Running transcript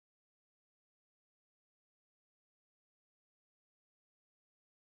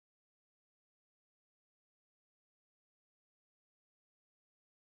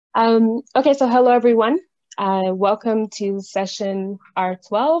Okay, so hello everyone. Welcome to session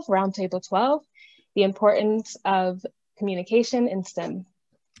R12, Roundtable 12, the importance of communication in STEM.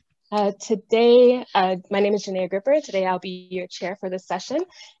 Today, my name is Janae Gripper. Today I'll be your chair for this session,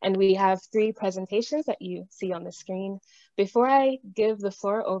 and we have 3 presentations that you see on the screen. Before I give the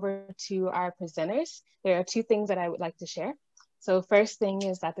floor over to our presenters, there are 2 things that I would like to share. So first thing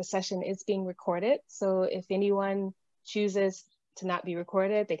is that the session is being recorded. So if anyone chooses to not be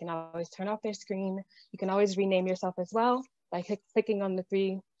recorded, they can always turn off their screen. You can always rename yourself as well by clicking on the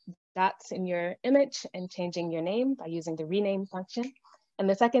 3 dots in your image and changing your name by using the rename function. And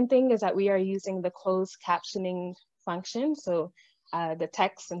the second thing is that we are using the closed captioning function. So the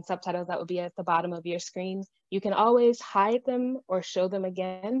text and subtitles that will be at the bottom of your screen, you can always hide them or show them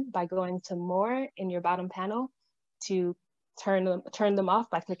again by going to more in your bottom panel to turn them off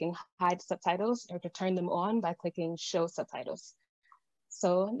by clicking hide subtitles, or to turn them on by clicking show subtitles.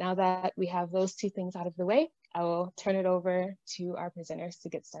 So now that we have those 2 things out of the way, I will turn it over to our presenters to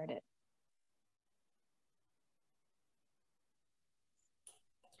get started.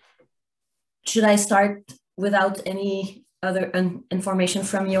 Should I start without any other information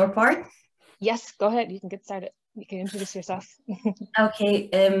from your part? Yes, go ahead. You can get started. You can introduce yourself. Okay.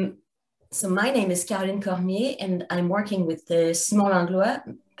 So my name is Cormier and I'm working with Simon Langlois.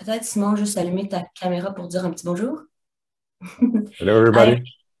 Peut-être Simon, juste allumer ta caméra pour dire un petit bonjour. Hello, everybody.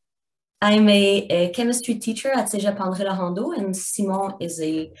 I'm a chemistry teacher at Cégep André-Laurendeau, and Simon is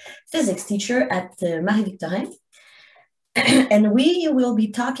a physics teacher at Marie-Victorin. And we will be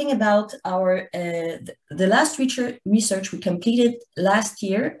talking about our the last research we completed last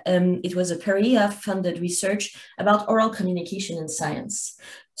year. It was a PERIA-funded research about oral communication in science.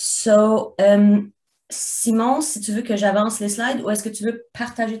 So, Simon, si tu veux que j'avance les slides, ou est-ce que tu veux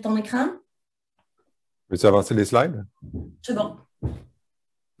partager ton écran? Veux-tu avancer les slides? C'est bon.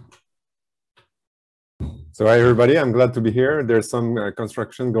 So hi everybody, I'm glad to be here. There's some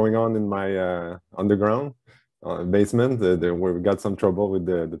construction going on in my underground basement. We've got some trouble with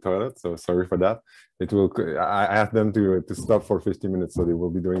the toilet, so sorry for that. I asked them to stop for 50 minutes, so they will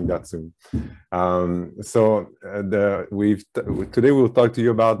be doing that soon. Today we'll talk to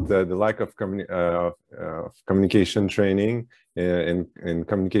you about the lack of communication training and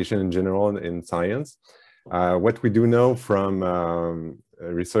communication in general in science. What we do know from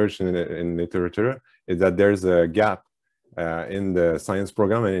research in literature is that there's a gap in the science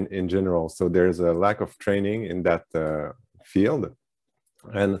program and in general. So there's a lack of training in that field.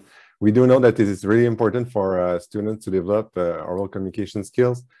 And we do know that it is really important for students to develop oral communication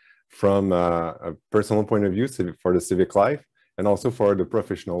skills from a personal point of view for the civic life and also for the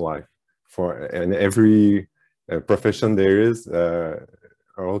professional life. In every profession there is,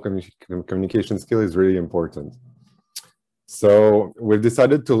 oral communication skill is really important. So we've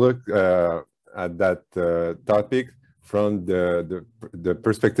decided to look at that topic from the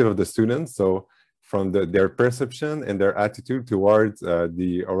perspective of the students, so from their perception and their attitude towards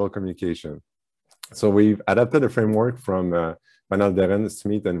the oral communication. So we've adapted a framework from Van Alderen,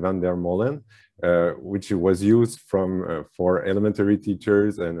 Smith, and Van der Molen, which was used for elementary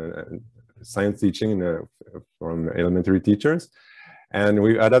teachers and science teaching from elementary teachers. And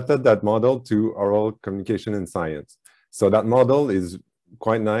we adapted that model to oral communication in science. So that model is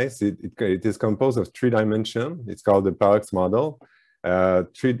quite nice. It is composed of 3 dimensions. It's called the PAOX model.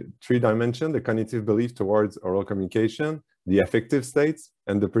 Three dimensions: the cognitive belief towards oral communication, the affective states,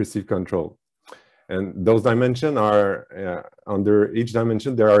 and the perceived control. And those dimensions are, under each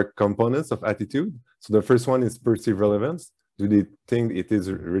dimension, there are components of attitude. So the first one is perceived relevance. Do they think it is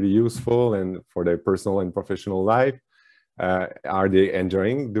really useful and for their personal and professional life? Are they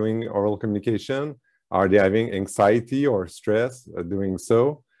enjoying doing oral communication? Are they having anxiety or stress doing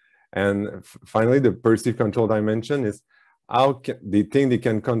so? And finally, the perceived control dimension is how they think they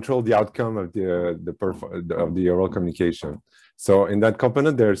can control the outcome of the oral communication. So in that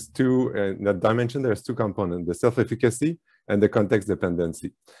component, there's 2, in that dimension, there's 2 components, the self-efficacy and the context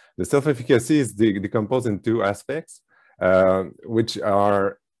dependency. The self-efficacy is decomposed in 2 aspects, which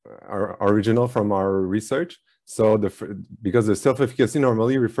are original from our research. So because the self-efficacy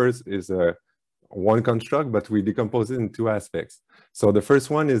normally is one construct, but we decompose it in 2 aspects. So the first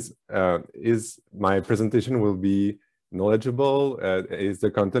one is my presentation will be knowledgeable, is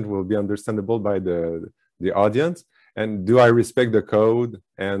the content will be understandable by the audience, and do I respect the code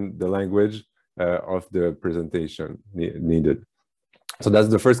and the language of the presentation needed. So that's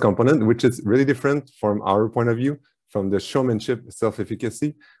the first component, which is really different from our point of view, from the showmanship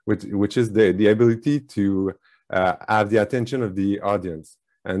self-efficacy, which is the ability to have the attention of the audience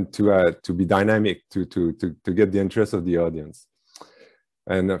and to be dynamic, to get the interest of the audience.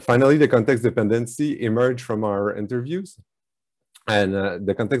 And finally, the context dependency emerged from our interviews. And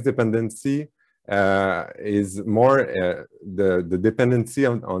the context dependency is more the dependency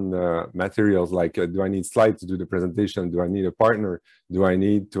on materials, like do I need slides to do the presentation? Do I need a partner? Do I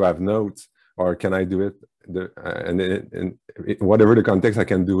need to have notes? Or can I do it? And whatever the context, I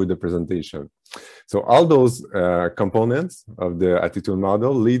can do with the presentation. So all those components of the attitude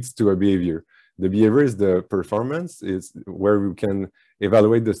model leads to a behavior. The behavior is the performance, is where we can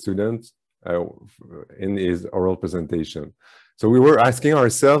evaluate the student in his oral presentation. So we were asking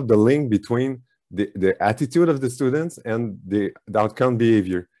ourselves the link between the attitude of the students and the outcome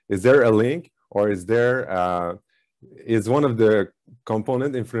behavior. Is there a link, or is there is one of the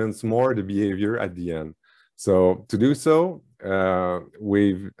components influence more the behavior at the end? So to do so,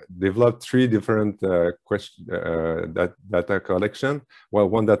 we've developed 3 different data collection. Well,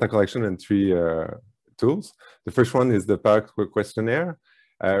 1 data collection and 3 tools. The first one is the PACT questionnaire,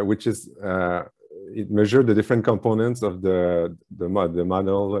 which is it measures the different components of the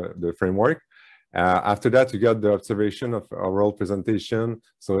model, the framework. After that, you got the observation of oral presentation.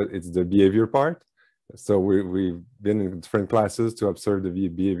 So it's the behavior part. So we've been in different classes to observe the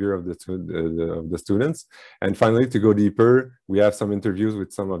behavior of the students. And finally, to go deeper, we have some interviews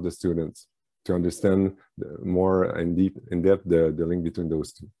with some of the students to understand more in depth the link between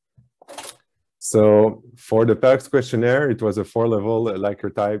those 2. So for the PACT questionnaire, it was a 4-level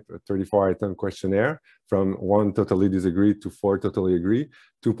Likert type 34-item questionnaire, from 1 totally disagree to 4 totally agree.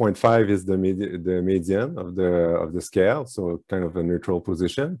 2.5 is the median of the scale, so kind of a neutral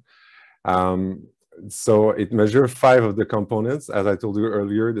position. So it measures 5 of the components. As I told you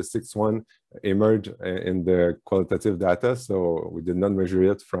earlier, the 6th one emerged in the qualitative data, so we did not measure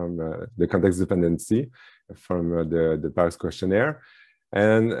it from the context dependency from the PACT questionnaire.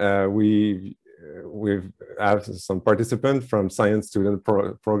 And we have some participants from science student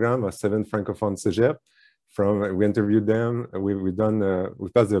program, a 7th Francophone Cégep. We interviewed them. We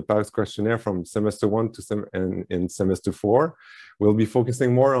passed the PACT questionnaire from semester 1 to in semester 4. We'll be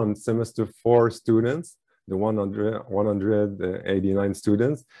focusing more on semester 4 students, the 189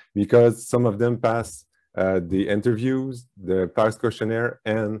 students, because some of them pass the interviews, the PACT questionnaire,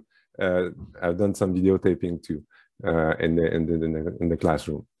 and have done some videotaping too in the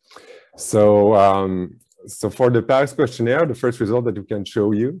classroom. So, so for the PACT questionnaire, the first result that we can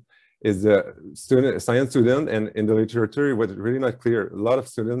show you is the science student, and in the literature, it was really not clear. A lot of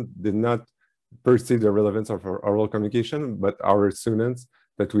students did not perceive the relevance of oral communication, but our students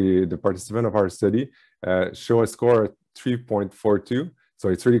the participant of our study, show a score of 3.42. So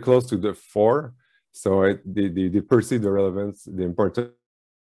it's really close to the 4. So they perceive the relevance, the importance.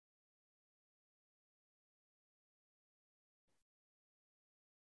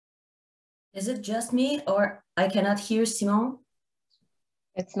 Is it just me, or I cannot hear Simon?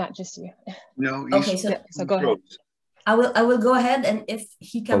 It's not just you. No. Okay, so go ahead. I will go ahead, and if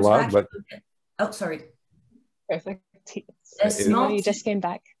he comes back. But... Oh, sorry. Perfect. Simon, you just came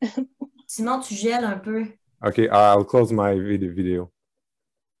back. Simon, tu gèles un peu. Okay, I'll close my video.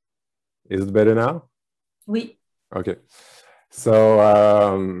 Is it better now? Oui. Okay. So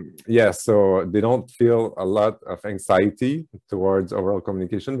yeah, so they don't feel a lot of anxiety towards oral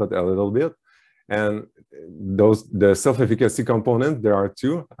communication, but a little bit. And the self-efficacy component, there are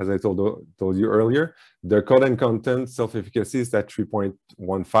 2, as I told you earlier. The code and content self-efficacy is at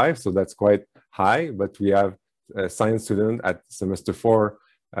 3.15, so that's quite high, but we have a science student at semester 4,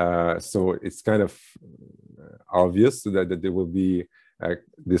 so it's kind of obvious that there will be,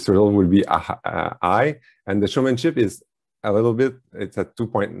 this result will be high, and the showmanship is a little bit, it's at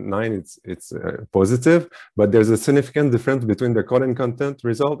 2.9, it's positive, but there's a significant difference between the code and content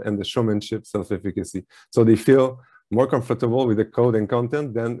result and the showmanship self-efficacy. So they feel more comfortable with the code and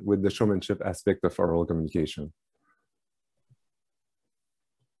content than with the showmanship aspect of oral communication.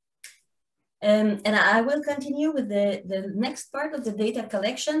 And I will continue with the next part of the data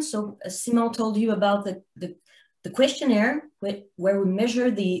collection. So Simon told you about the questionnaire where we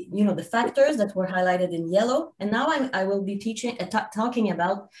measure the factors that were highlighted in yellow. And now I will be talking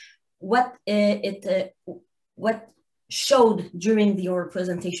about what what showed during the oral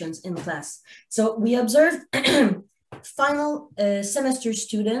presentations in class. So we observed final semester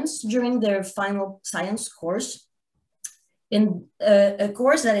students during their final science course in a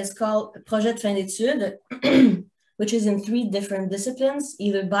course that is called Projet de fin d'études, which is in 3 different disciplines,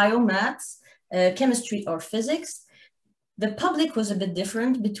 either bio, maths, chemistry, or physics. The public was a bit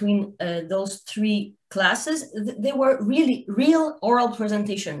different between those 3 classes. They were really real oral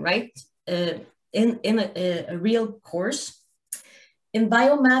presentation, right? In a real course. In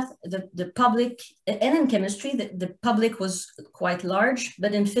biomath, the public, and in chemistry, the public was quite large,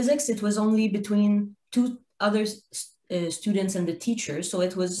 but in physics, it was only between two other students and the teacher. So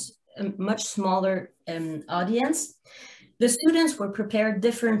it was a much smaller audience. The students were prepared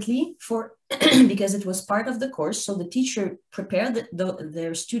differently because it was part of the course. So the teacher prepared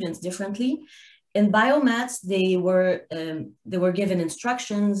their students differently. In biomaths, they were given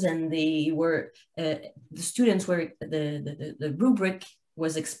instructions, and the students were the rubric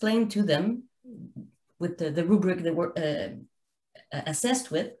was explained to them with the rubric they were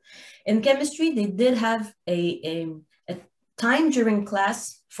assessed with. In chemistry, they did have a time during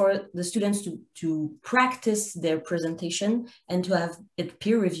class for the students to practice their presentation and to have it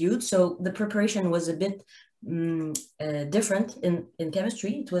peer reviewed. So the preparation was a bit different in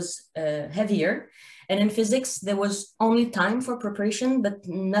chemistry. It was heavier. And in physics, there was only time for preparation, but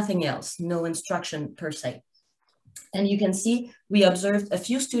nothing else, no instruction per se. And you can see we observed a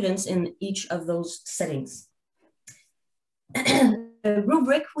few students in each of those settings. The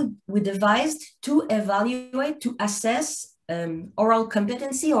rubric we devised to evaluate, to assess oral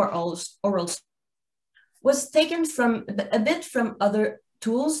competency or oral was taken from a bit from other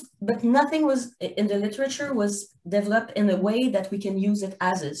tools, but nothing was in the literature was developed in a way that we can use it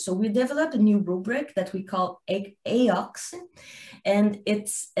as is. So we developed a new rubric that we call AOX, and it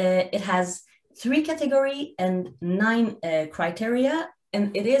has 3 categories and 9 criteria,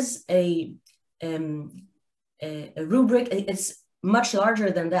 and it is a rubric. It's much larger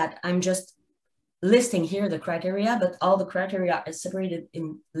than that. I'm just listing here the criteria, but all the criteria are separated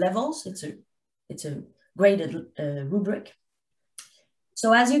in levels. It's a graded rubric.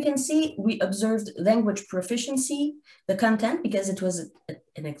 So as you can see, we observed language proficiency, the content, because it was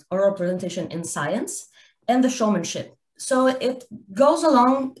an oral presentation in science, and the showmanship. So it goes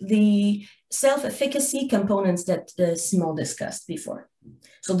along the self-efficacy components that Simon discussed before.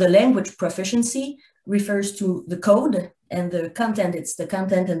 So the language proficiency refers to the code, and the content, it's the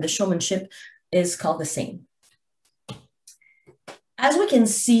content, and the showmanship is called the same. As we can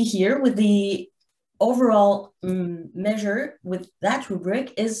see here with the overall measure with that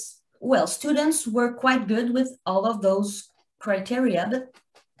rubric is, well, students were quite good with all of those criteria, but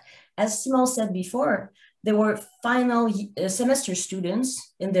as Simon said before, they were final semester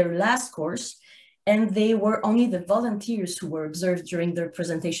students in their last course, and they were only the volunteers who were observed during their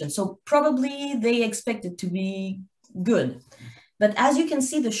presentation. So probably they expected to be good. But as you can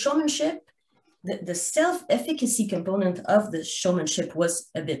see, the showmanship, the self-efficacy component of the showmanship was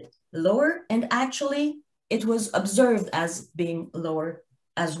a bit lower, and actually it was observed as being lower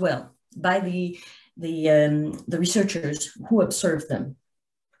as well by the researchers who observed them.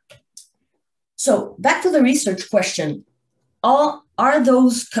 So back to the research question, are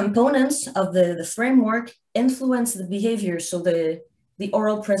those components of the framework influence the behavior, so the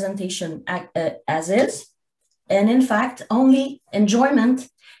oral presentation as is? And in fact, only enjoyment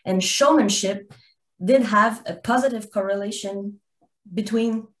and showmanship did have a positive correlation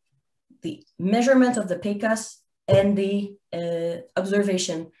between the measurement of the PECAS and the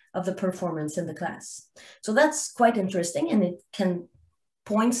observation of the performance in the class. So that's quite interesting, and it can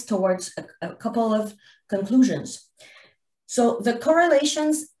point towards a couple of conclusions. So the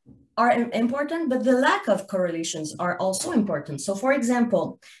correlations are important, but the lack of correlations are also important. So for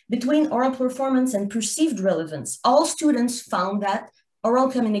example, between oral performance and perceived relevance, all students found that oral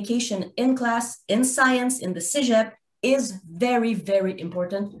communication in class, in science, in the Cégep is very, very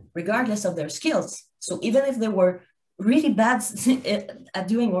important, regardless of their skills. So even if they were really bad at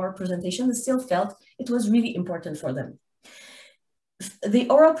doing oral presentation, they still felt it was really important for them. The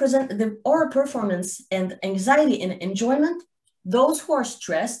oral performance and anxiety and enjoyment, those who are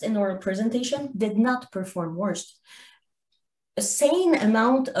stressed in oral presentation did not perform worse. A sane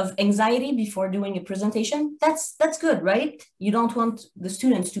amount of anxiety before doing a presentation, that's good, right? You don't want the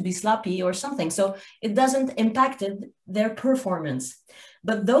students to be sloppy or something, so it doesn't impact their performance.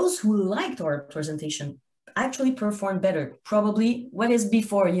 But those who liked oral presentation actually performed better. Probably what is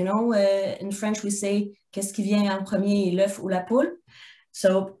before, you know, in French we say, qu'est-ce qui vient en premier, l'œuf ou la poule?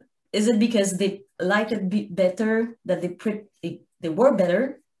 So is it because they liked it better, that they were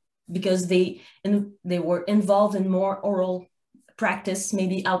better because they were involved in more oral practice,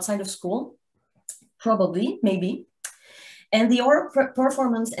 maybe outside of school? Probably, maybe. And the oral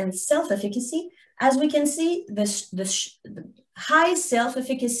performance and self-efficacy, as we can see, the high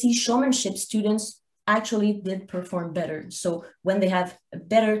self-efficacy showmanship students actually did perform better. So when they have a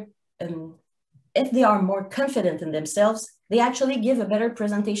better, if they are more confident in themselves, they actually give a better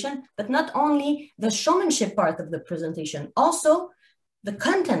presentation, but not only the showmanship part of the presentation, also the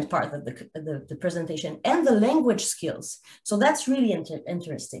content part of the presentation and the language skills. So that's really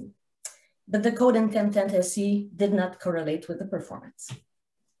interesting. But the code and content essay did not correlate with the performance.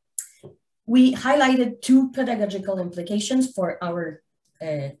 We highlighted two pedagogical implications for our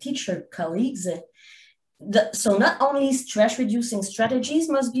teacher colleagues. So not only stress reducing strategies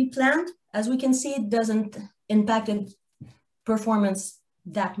must be planned, as we can see, it doesn't impact performance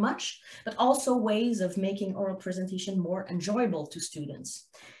that much, but also ways of making oral presentation more enjoyable to students,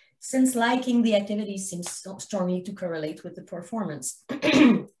 since liking the activity seems so strongly to correlate with the performance.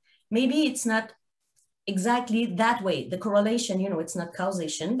 Maybe it's not exactly that way, the correlation, you know, it's not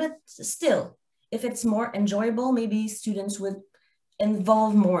causation, but still, if it's more enjoyable, maybe students would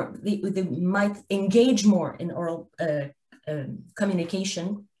involve more, they might engage more in oral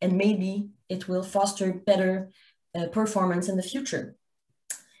communication, and maybe it will foster better performance in the future.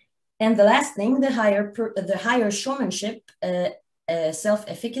 And the last thing, the higher showmanship,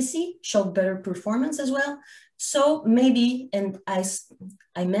 self-efficacy showed better performance as well. So maybe, and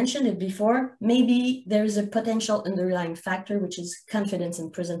I mentioned it before, maybe there's a potential underlying factor, which is confidence in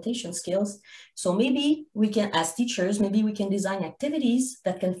presentation skills. So maybe we can, as teachers, maybe we can design activities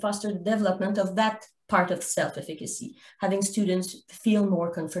that can foster the development of that part of self-efficacy, having students feel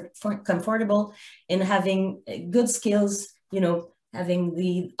more comfortable in having good skills, you know, having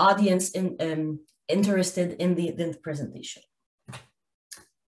the audience interested in the presentation.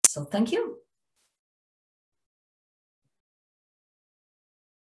 So thank you.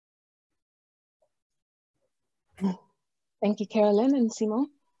 Thank you, Carolyn and Simon.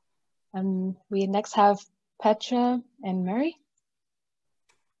 We next have Petra and Mary.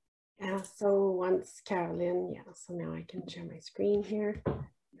 Yeah, so once Carolyn, yeah, so now I can share my screen here.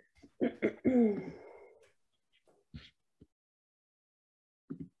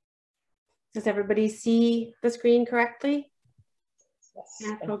 Does everybody see the screen correctly? Yes.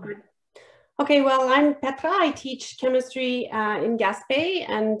 Yeah, oh, good. Okay, well, I'm Petra. I teach chemistry in Gaspésie,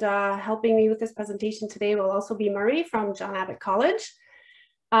 and helping me with this presentation today will also be Murray from Abbott College.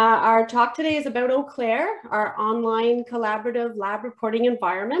 Our talk today is about OCLaRE, our online collaborative lab reporting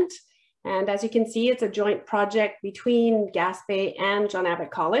environment. And as you can see, it's a joint project between Gaspésie and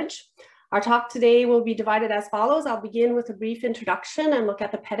Abbott College. Our talk today will be divided as follows. I'll begin with a brief introduction and look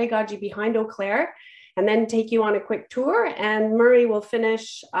at the pedagogy behind OCLaRE, and then take you on a quick tour. And Murray will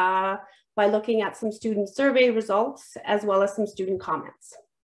finish by looking at some student survey results, as well as some student comments.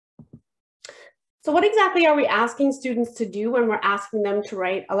 So what exactly are we asking students to do when we're asking them to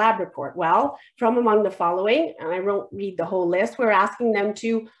write a lab report? Well, from among the following, and I won't read the whole list, we're asking them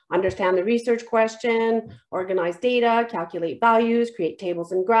to understand the research question, organize data, calculate values, create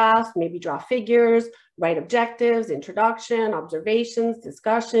tables and graphs, maybe draw figures, write objectives, introduction, observations,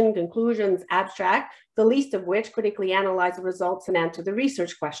 discussion, conclusions, abstract, the least of which critically analyze the results and answer the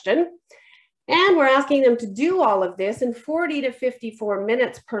research question. And we're asking them to do all of this in 40 to 54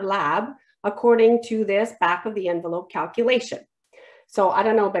 minutes per lab, according to this back of the envelope calculation. So I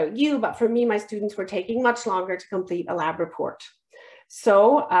don't know about you, but for me, my students were taking much longer to complete a lab report.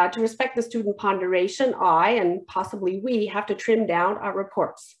 So to respect the student ponderation, I, and possibly we, have to trim down our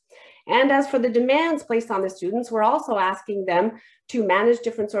reports. And as for the demands placed on the students, we're also asking them to manage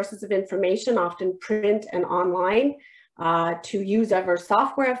different sources of information, often print and online, to use other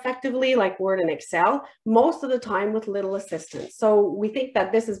software effectively, like Word and Excel, most of the time with little assistance. So we think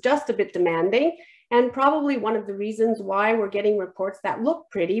that this is just a bit demanding, and probably one of the reasons why we're getting reports that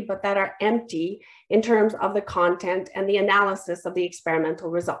look pretty, but that are empty in terms of the content and the analysis of the experimental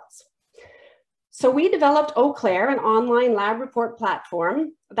results. So we developed OCLaRE, an online lab report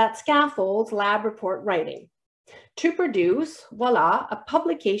platform that scaffolds lab report writing to produce, voila, a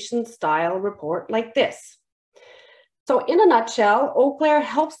publication style report like this. So in a nutshell, OCLaRE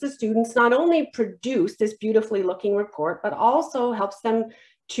helps the students not only produce this beautifully looking report, but also helps them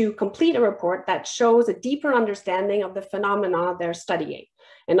to complete a report that shows a deeper understanding of the phenomena they're studying.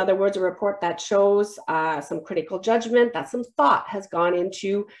 In other words, a report that shows some critical judgment, that some thought has gone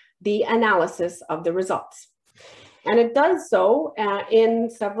into the analysis of the results. And it does so in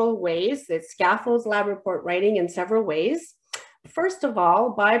several ways. It scaffolds lab report writing in several ways. First of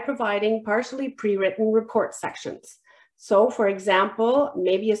all, by providing partially pre-written report sections. So for example,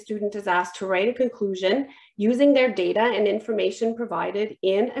 maybe a student is asked to write a conclusion using their data and information provided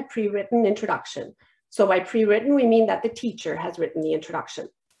in a pre-written introduction. So by pre-written, we mean that the teacher has written the introduction.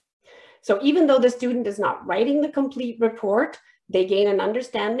 So even though the student is not writing the complete report, they gain an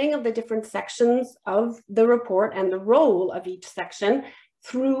understanding of the different sections of the report and the role of each section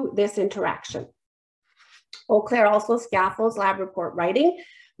through this interaction. OCLaRE also scaffolds lab report writing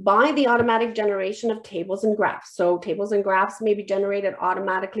by the automatic generation of tables and graphs. So tables and graphs may be generated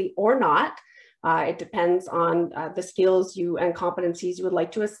automatically or not. It depends on the skills and competencies you would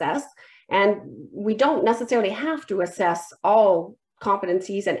like to assess. And we don't necessarily have to assess all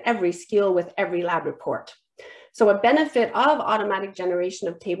competencies and every skill with every lab report. So a benefit of automatic generation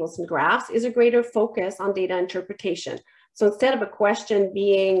of tables and graphs is a greater focus on data interpretation. So instead of a question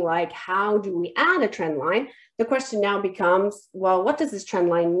being like, how do we add a trend line? The question now becomes, well, what does this trend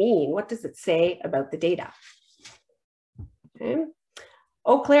line mean? What does it say about the data? Okay.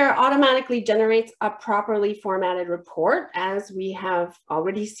 OCLaRE automatically generates a properly formatted report, as we have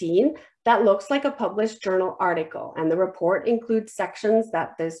already seen, that looks like a published journal article. And the report includes sections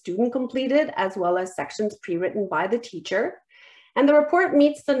that the student completed, as well as sections pre-written by the teacher. And the report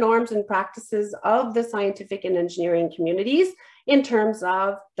meets the norms and practices of the scientific and engineering communities in terms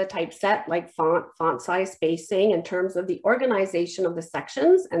of the typeset, like font size, spacing, in terms of the organization of the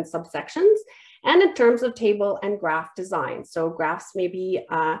sections and subsections, and in terms of table and graph design. So graphs may be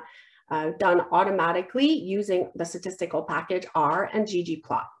done automatically using the statistical package R and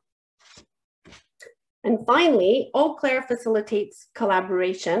ggplot. And finally, OCLaRE facilitates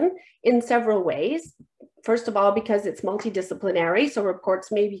collaboration in several ways. First of all, because it's multidisciplinary, so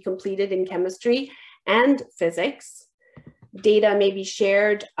reports may be completed in chemistry and physics. Data may be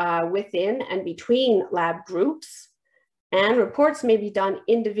shared within and between lab groups, and reports may be done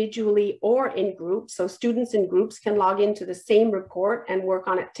individually or in groups. So students in groups can log into the same report and work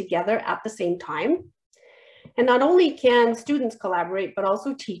on it together at the same time. And not only can students collaborate, but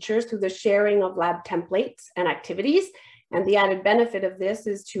also teachers through the sharing of lab templates and activities. And the added benefit of this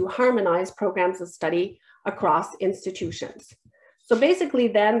is to harmonize programs of study across institutions. So basically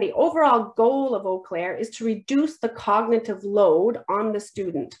then the overall goal of OCLaRE is to reduce the cognitive load on the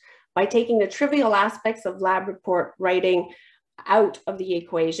student by taking the trivial aspects of lab report writing out of the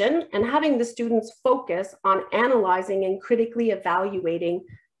equation and having the students focus on analyzing and critically evaluating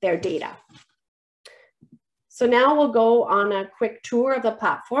their data. So now we'll go on a quick tour of the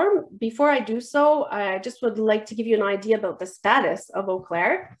platform. Before I do so, I just would like to give you an idea about the status of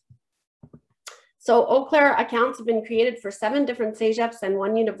OCLaRE. So OCLaRE accounts have been created for 7 different Cégeps and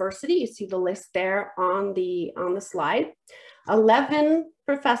 1 university. You see the list there on the slide. 11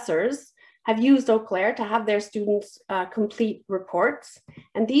 professors have used OCLaRE to have their students complete reports.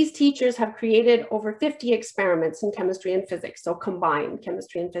 And these teachers have created over 50 experiments in chemistry and physics, so combined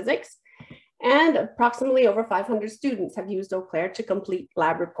chemistry and physics. And approximately over 500 students have used OCLaRE to complete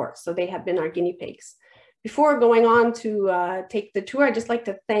lab reports. So they have been our guinea pigs. Before going on to take the tour, I'd just like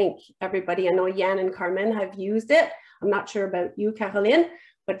to thank everybody. I know Yann and Carmen have used it. I'm not sure about you, Caroline,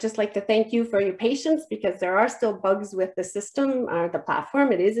 but just like to thank you for your patience because there are still bugs with the system, the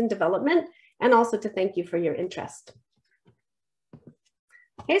platform. It is in development, and also to thank you for your interest.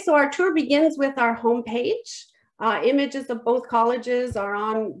 Okay, so our tour begins with our homepage. Images of both colleges are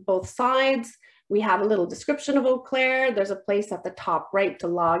on both sides. We have a little description of OCLaRE. There's a place at the top right to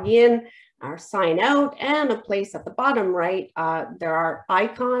log in or sign out, and a place at the bottom right. There are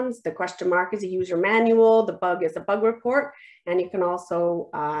icons. The question mark is a user manual. The bug is a bug report. And you can also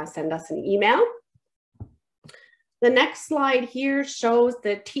send us an email. The next slide here shows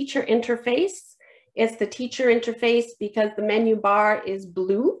the teacher interface. It's the teacher interface because the menu bar is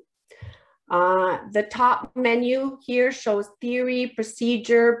blue. The top menu here shows theory,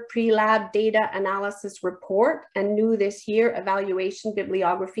 procedure, pre-lab data analysis report, and new this year, evaluation,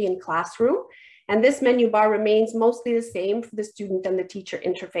 bibliography, and classroom. And this menu bar remains mostly the same for the student and the teacher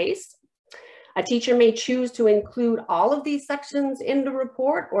interface. A teacher may choose to include all of these sections in the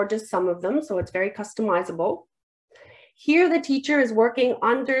report or just some of them, so it's very customizable. Here, the teacher is working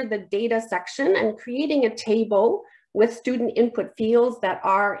under the data section and creating a table with student input fields that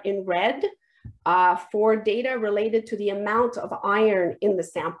are in red for data related to the amount of iron in the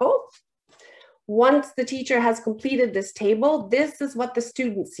sample. Once the teacher has completed this table, this is what the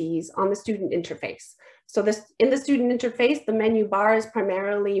student sees on the student interface. So in the student interface, the menu bar is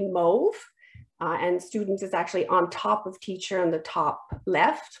primarily mauve, and student is actually on top of teacher on the top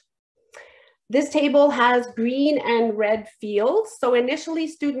left. This table has green and red fields. So initially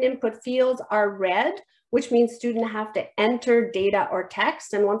student input fields are red, which means students have to enter data or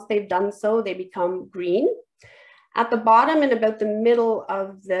text. And once they've done so, they become green. At the bottom and about the middle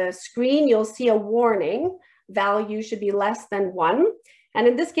of the screen, you'll see a warning. Value should be less than 1. And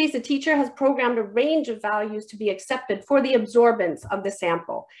in this case, the teacher has programmed a range of values to be accepted for the absorbance of the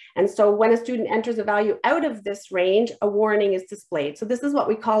sample. And so when a student enters a value out of this range, a warning is displayed. So this is what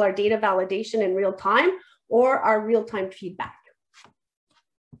we call our data validation in real time or our real-time feedback.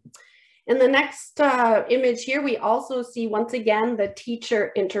 In the next image here, we also see once again the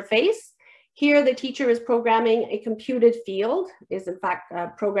teacher interface. Here, the teacher is programming a computed field, is in fact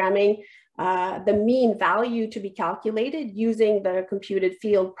programming the mean value to be calculated using the computed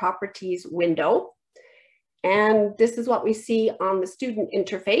field properties window. And this is what we see on the student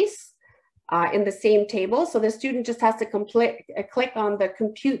interface in the same table. So the student just has to click on the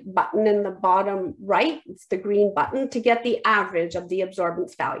compute button in the bottom right, it's the green button, to get the average of the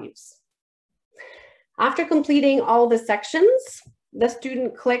absorbance values. After completing all the sections, the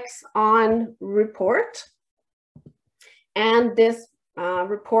student clicks on report, and this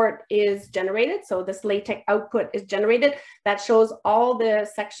report is generated. So this LaTeX output is generated that shows all the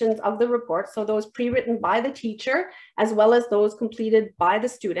sections of the report. So those pre-written by the teacher, as well as those completed by the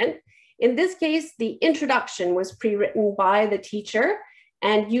student. In this case, the introduction was pre-written by the teacher,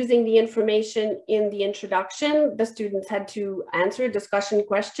 and using the information in the introduction, the students had to answer a discussion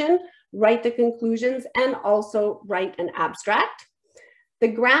question, write the conclusions, and also write an abstract. The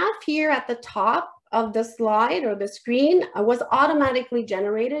graph here at the top of the slide or the screen was automatically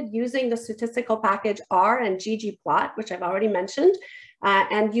generated using the statistical package R and ggplot, which I've already mentioned,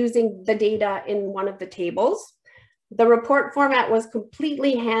 and using the data in one of the tables. The report format was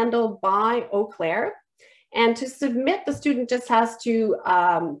completely handled by OCLaRE, and to submit, the student just has to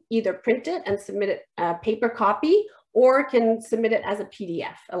either print it and submit it a paper copy, or can submit it as a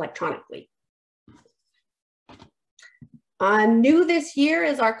PDF electronically. New this year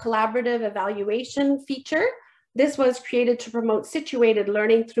is our collaborative evaluation feature. This was created to promote situated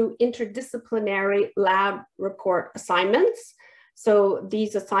learning through interdisciplinary lab report assignments. So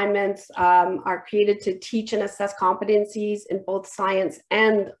these assignments are created to teach and assess competencies in both science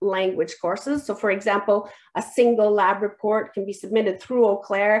and language courses. So for example, a single lab report can be submitted through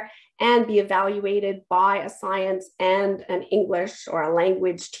OCLaRE and be evaluated by a science and an English or a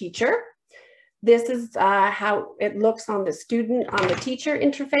language teacher. This is how it looks on the teacher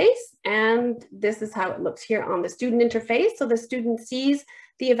interface, and this is how it looks here on the student interface. So the student sees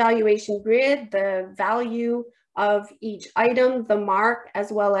the evaluation grid, the value of each item, the mark,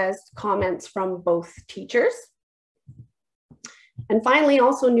 as well as comments from both teachers. And finally,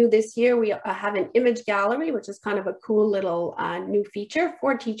 also new this year, we have an image gallery, which is kind of a cool little new feature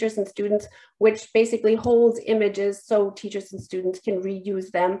for teachers and students, which basically holds images so teachers and students can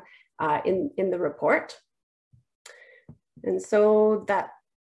reuse them in the report. And so that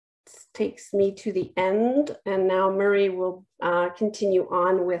takes me to the end. And now Murray will continue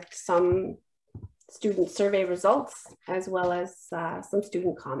on with some student survey results, as well as some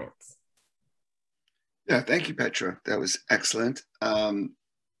student comments. Yeah, thank you, Petra. That was excellent.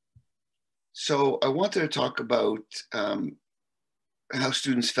 So I wanted to talk about how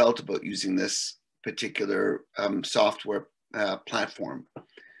students felt about using this particular software platform.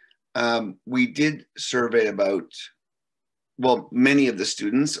 We did survey about, well, many of the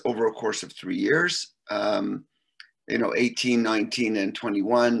students over a course of 3 years, 18, 19, and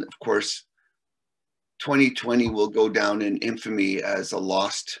 21. Of course, 2020 will go down in infamy as a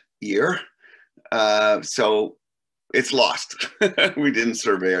lost year. So it's lost. We didn't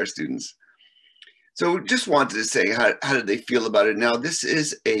survey our students. So just wanted to say, how did they feel about it? Now, this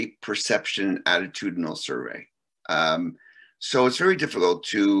is a perception attitudinal survey. So it's very difficult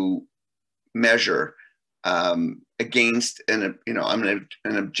to measure against an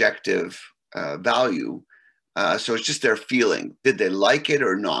objective value. So it's just their feeling. Did they like it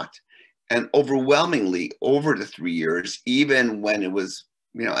or not? And overwhelmingly over the 3 years, even when it was,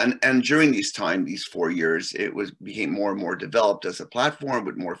 and during these 4 years, it became more and more developed as a platform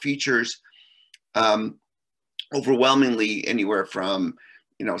with more features. Overwhelmingly anywhere from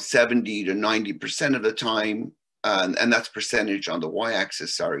 70 to 90% of the time, and that's percentage on the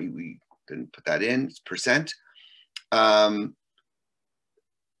y-axis. Sorry, we didn't put that in. It's percent.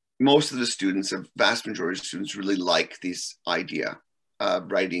 Most of the students, a vast majority of students, really like this idea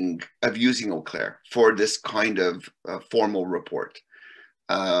of using OCLaRE for this kind of formal report.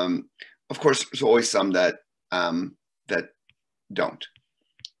 Of course, there's always some that don't.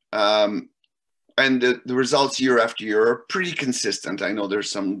 And the results year after year are pretty consistent. I know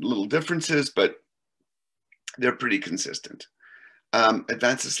there's some little differences, but they're pretty consistent.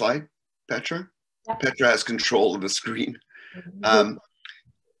 Advance the slide, Petra. Yep. Petra has control of the screen.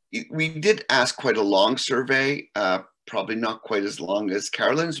 We did ask quite a long survey, probably not quite as long as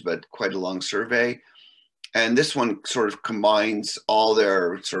Carolyn's, but quite a long survey. And this one sort of combines all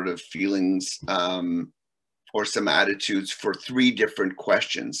their sort of feelings or some attitudes for 3 different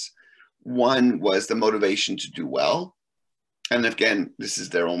questions. One was the motivation to do well. And again, this is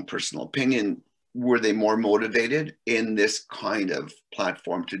their own personal opinion. Were they more motivated in this kind of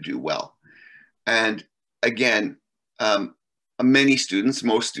platform to do well? And again, many students,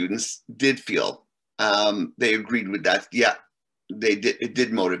 most students did feel, they agreed with that. Yeah, it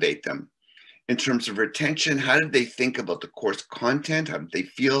did motivate them. In terms of retention, how did they think about the course content? How did they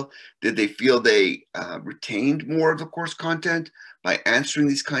feel? Did they feel they retained more of the course content by answering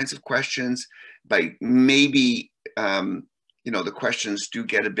these kinds of questions? By maybe, the questions do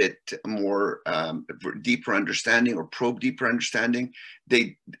get a bit more deeper understanding or probe deeper understanding.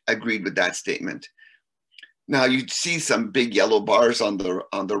 They agreed with that statement. Now you'd see some big yellow bars on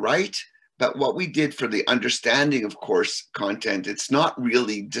the right, but what we did for the understanding of course content, it's not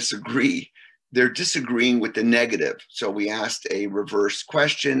really disagree. They're disagreeing with the negative. So we asked a reverse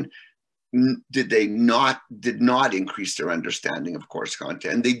question. Did not increase their understanding of course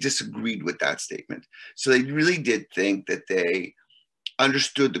content? And they disagreed with that statement. So they really did think that they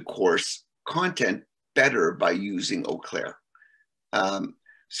understood the course content better by using OCLaRE.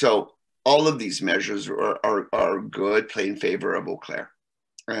 So all of these measures are good, play in favor of OCLaRE.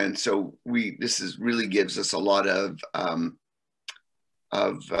 And so this really gives us a lot of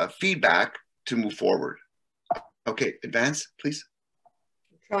feedback to move forward. Okay, advance, please.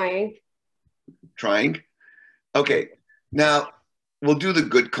 Trying. Okay, now we'll do the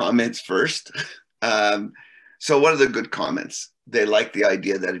good comments first. So what are the good comments? They like the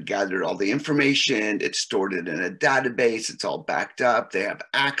idea that it gathered all the information, it stored it in a database, it's all backed up, they have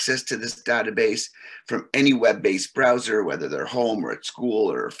access to this database from any web-based browser, whether they're home or at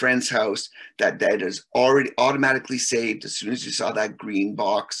school or a friend's house. That data is already automatically saved as soon as you saw that green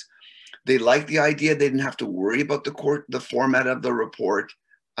box. They like the idea they didn't have to worry about the format of the report.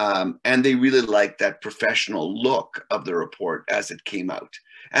 And they really like that professional look of the report as it came out.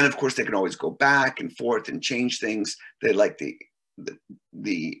 And of course, they can always go back and forth and change things. They like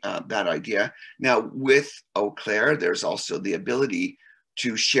that idea. Now, with OCLaRE, there's also the ability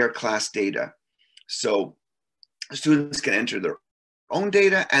to share class data. So students can enter their own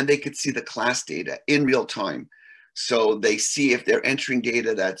data and they could see the class data in real time. So they see if they're entering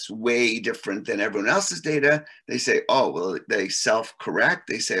data that's way different than everyone else's data, they say, oh, well, they self-correct.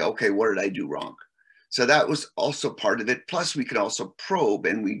 They say, okay, what did I do wrong? So that was also part of it. Plus, we could also probe,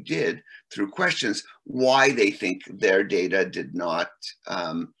 and we did through questions, why they think their data did not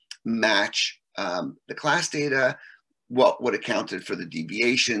match the class data, what accounted for the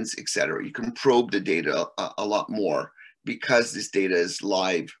deviations, et cetera. You can probe the data a lot more because this data is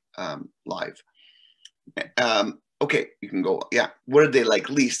live. Okay, you can go, yeah. What do they like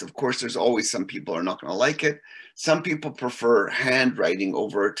least? Of course, there's always some people are not going to like it. Some people prefer handwriting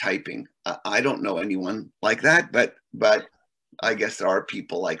over typing. I don't know anyone like that, but I guess there are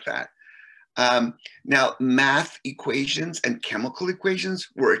people like that. Now, math equations and chemical equations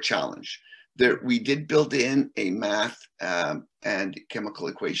were a challenge. We did build in a math and chemical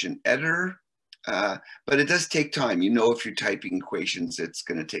equation editor, but it does take time. If you're typing equations, it's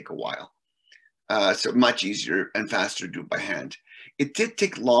going to take a while. So much easier and faster to do by hand. It did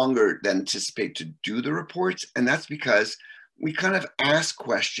take longer than anticipated to do the reports, and that's because we kind of ask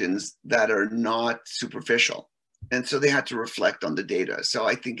questions that are not superficial. And so they had to reflect on the data. So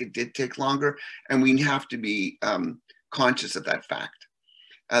I think it did take longer, and we have to be conscious of that fact.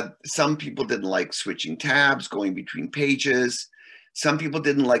 Some people didn't like switching tabs, going between pages. Some people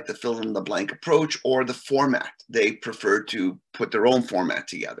didn't like the fill in the blank approach or the format. They preferred to put their own format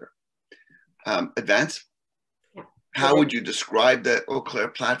together. Advance? Yeah. How would you describe the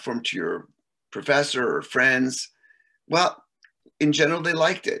OCLaRE platform to your professor or friends? Well, in general, they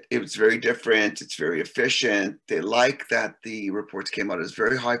liked it. It was very different. It's very efficient. They like that the reports came out as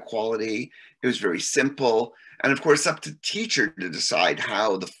very high quality. It was very simple. And of course, it's up to the teacher to decide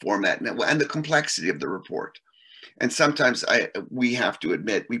how the format and the complexity of the report. And sometimes we have to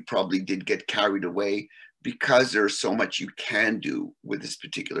admit, we probably did get carried away because there's so much you can do with this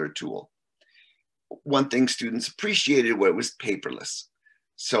particular tool. One thing students appreciated was it was paperless.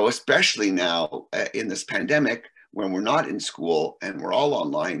 So especially now in this pandemic, when we're not in school and we're all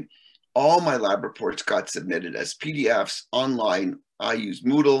online, all my lab reports got submitted as PDFs online. I use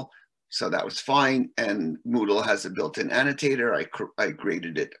Moodle, so that was fine. And Moodle has a built-in annotator. I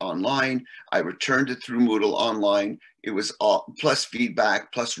graded it online. I returned it through Moodle online. It was all plus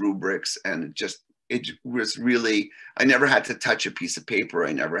feedback, plus rubrics, and it was really, I never had to touch a piece of paper.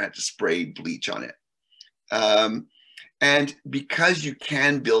 I never had to spray bleach on it. And because you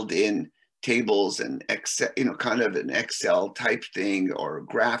can build in tables and Excel, kind of an Excel type thing or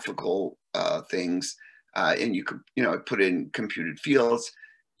graphical things, and you could, put in computed fields,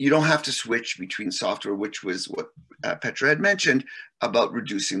 you don't have to switch between software, which was what Petra had mentioned about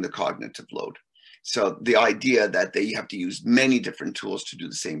reducing the cognitive load. So the idea that they have to use many different tools to do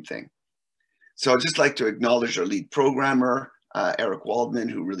the same thing. So I'd just like to acknowledge our lead programmer, Eric Waldman,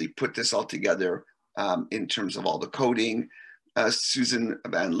 who really put this all together in terms of all the coding. Susan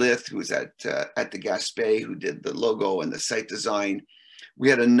Van Lith, who was at the Gaspé, who did the logo and the site design.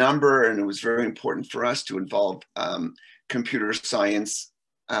 We had a number, and it was very important for us to involve computer science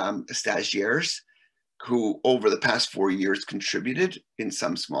stagiaires who over the past 4 years contributed in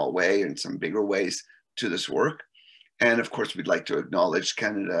some small way and some bigger ways to this work. And of course, we'd like to acknowledge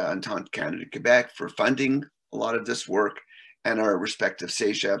Canada, Entente Canada, Quebec for funding a lot of this work, and our respective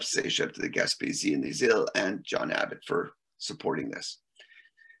Cégeps, Cégep de Gaspésie and des Îles, and John Abbott for supporting this.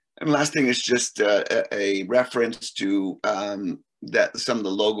 And the last thing is just a reference to that some of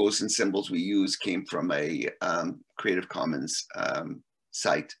the logos and symbols we use came from a Creative Commons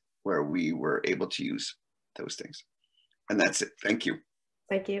site where we were able to use those things. And that's it. Thank you.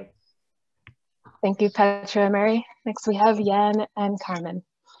 Thank you. Thank you, Petra and Mary. Next we have Yann and Carmen.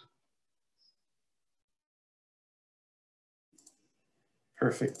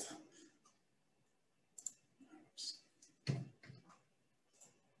 Perfect.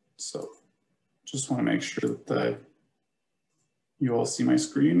 So just want to make sure that you all see my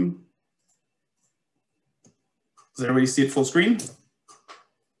screen. Does everybody see it full screen?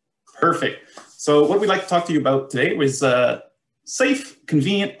 Perfect. So what we'd like to talk to you about today was safe,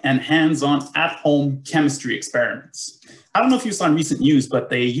 convenient, and hands-on at-home chemistry experiments. I don't know if you saw in recent news,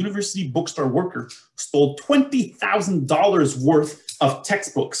 but a university bookstore worker stole $20,000 worth of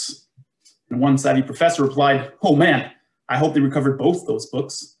textbooks. And one savvy professor replied, "Oh man, I hope they recovered both those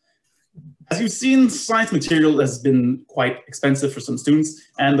books." As you've seen, science material has been quite expensive for some students,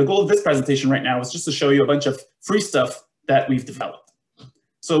 and the goal of this presentation right now is just to show you a bunch of free stuff that we've developed.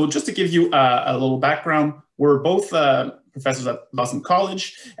 So just to give you a little background, we're both professors at Dawson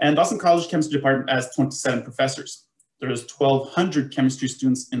College, and Dawson College Chemistry Department has 27 professors. There's 1,200 chemistry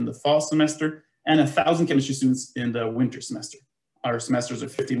students in the fall semester and 1,000 chemistry students in the winter semester. Our semesters are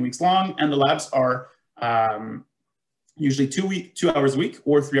 15 weeks long, and the labs are usually 2 hours a week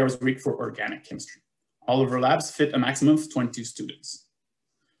or 3 hours a week for organic chemistry. All of our labs fit a maximum of 22 students.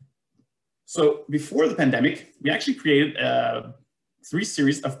 So before the pandemic, we actually created 3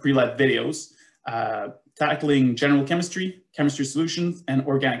 series of pre-lab videos tackling general chemistry, chemistry solutions, and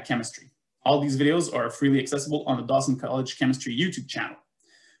organic chemistry. All these videos are freely accessible on the Dawson College Chemistry YouTube channel.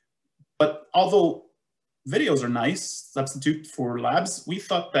 But although videos are nice substitute for labs, we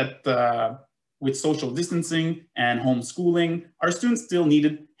thought that with social distancing and homeschooling, our students still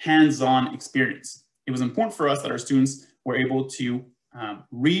needed hands-on experience. It was important for us that our students were able to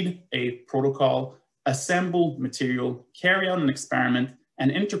read a protocol, assemble material, carry out an experiment,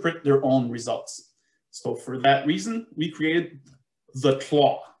 and interpret their own results. So for that reason, we created the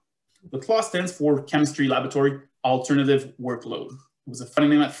CLAW. The CLAW stands for Chemistry Laboratory Alternative Workload. It was a funny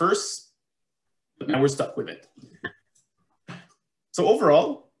name at first, but now we're stuck with it. So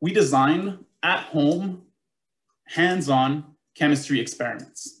overall, we design at-home, hands-on chemistry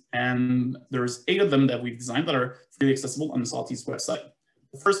experiments. And there's 8 of them that we've designed that are freely accessible on the Salties website.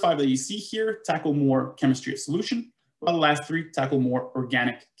 The first 5 that you see here tackle more chemistry of solution, while the last 3 tackle more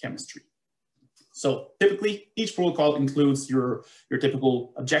organic chemistry. So typically, each protocol includes your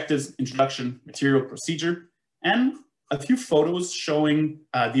typical objectives, introduction, material, procedure, and a few photos showing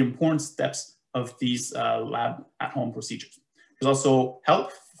the important steps of these lab at-home procedures. There's also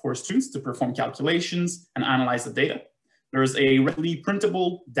help for students to perform calculations and analyze the data. There's a readily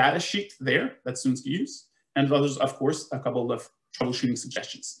printable data sheet there that students can use. And there's, of course, a couple of troubleshooting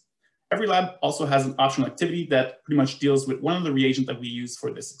suggestions. Every lab also has an optional activity that pretty much deals with one of the reagents that we use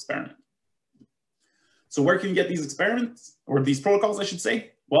for this experiment. So where can you get these experiments, or these protocols, I should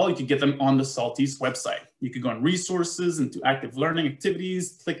say? Well, you could get them on the Salties website. You could go on resources, into active learning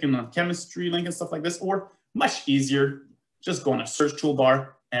activities, clicking on chemistry link and stuff like this, or much easier, just go on a search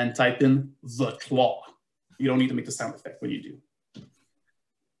toolbar and type in the CLAW. You don't need to make the sound effect when you do.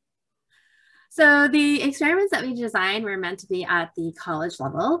 So the experiments that we designed were meant to be at the college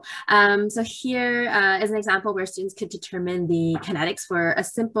level. So here is an example where students could determine the kinetics for a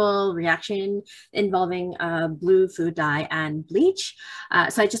simple reaction involving blue food dye and bleach.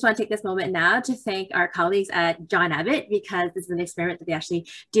 So I just want to take this moment now to thank our colleagues at John Abbott, because this is an experiment that they actually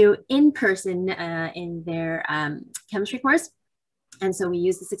do in person in their chemistry course. And so we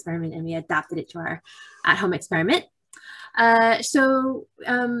used this experiment and we adapted it to our at-home experiment. These are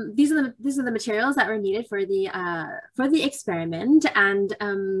the materials that were needed for the experiment, and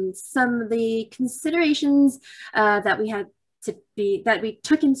some of the considerations that we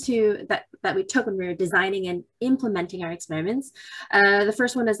took when we were designing and implementing our experiments. The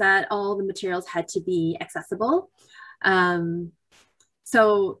first one is that all the materials had to be accessible.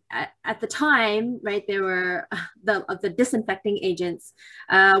 So at the time, right, there were the disinfecting agents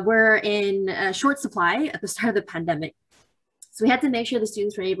were in short supply at the start of the pandemic. So we had to make sure the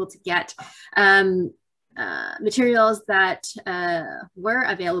students were able to get materials that were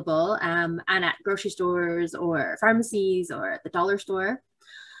available and at grocery stores or pharmacies or at the dollar store.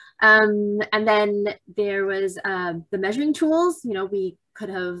 And then there was the measuring tools. You know, we could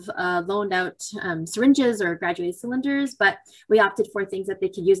have loaned out syringes or graduated cylinders, but we opted for things that they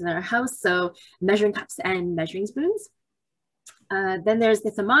could use in their house. So measuring cups and measuring spoons. Then there's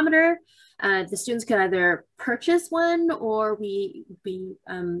the thermometer. The students could either purchase one or we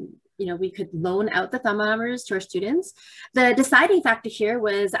could loan out the thermometers to our students. The deciding factor here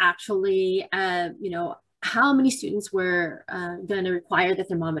was actually, how many students were going to require the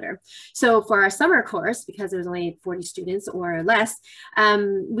thermometer. So for our summer course, because there was only 40 students or less,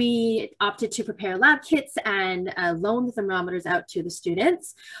 we opted to prepare lab kits and loan the thermometers out to the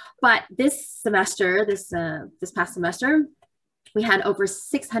students. But this semester, this past semester, we had over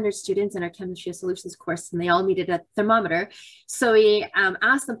 600 students in our Chemistry of Solutions course, and they all needed a thermometer. So we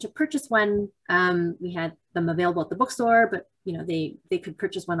asked them to purchase one. We had them available at the bookstore, but they could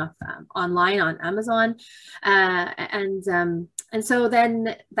purchase one off online on Amazon, and so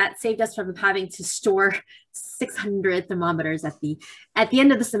then that saved us from having to store 600 thermometers at the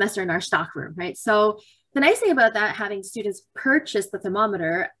end of the semester in our stock room, right? So the nice thing about that, having students purchase the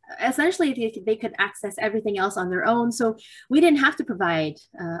thermometer, essentially they could access everything else on their own. So we didn't have to provide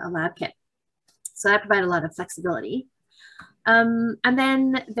a lab kit. So that provided a lot of flexibility. And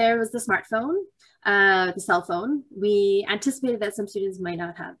then there was the smartphone, the cell phone. We anticipated that some students might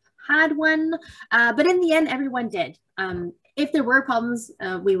not have had one, but in the end, everyone did. If there were problems,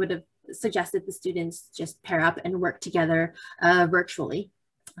 we would have suggested the students just pair up and work together virtually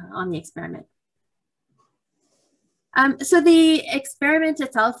on the experiment. So the experiment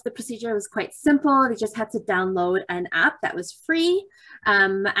itself, the procedure was quite simple. They just had to download an app that was free,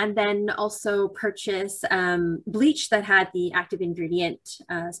 and then also purchase bleach that had the active ingredient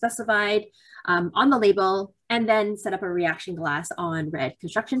specified on the label, and then set up a reaction glass on red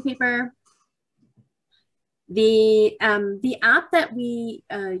construction paper. The app that we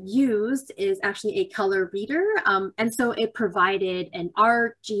used is actually a color reader, and so it provided an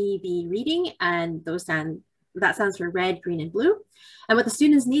RGB reading, and that stands for red, green, and blue. And what the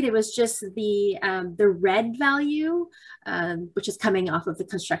students needed was just the red value, which is coming off of the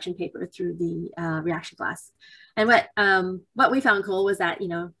construction paper through the reaction glass. And what we found cool was that,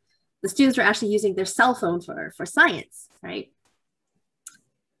 the students were actually using their cell phone for science, right?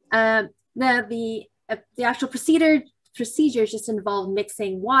 The actual procedure just involved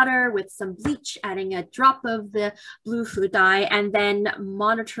mixing water with some bleach, adding a drop of the blue food dye, and then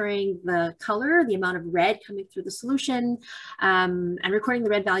monitoring the color, the amount of red coming through the solution, and recording the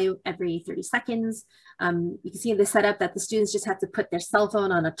red value every 30 seconds. You can see in the setup that the students just had to put their cell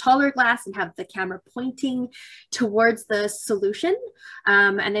phone on a taller glass and have the camera pointing towards the solution.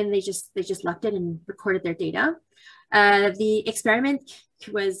 And then they just left it and recorded their data. The experiment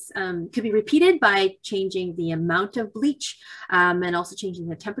could be repeated by changing the amount of bleach and also changing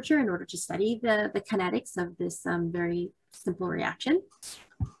the temperature in order to study the kinetics of this very simple reaction.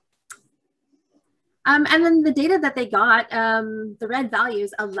 And then the data that they got, the red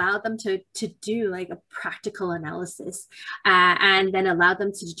values allowed them to do like a practical analysis and then allowed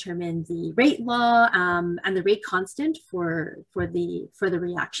them to determine the rate law and the rate constant for the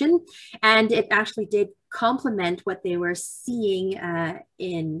reaction. And it actually did complement what they were seeing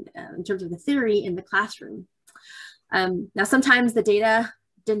in terms of the theory in the classroom. Now, sometimes the data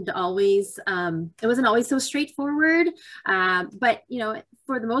didn't always, it wasn't always so straightforward, but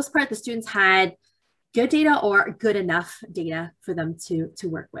for the most part, the students had good data or good enough data for them to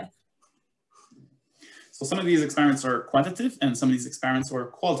work with. So some of these experiments are quantitative and some of these experiments are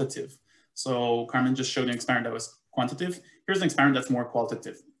qualitative. So Carmen just showed an experiment that was quantitative. Here's an experiment that's more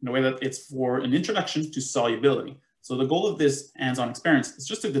qualitative in the way that it's for an introduction to solubility. So the goal of this hands-on experiment is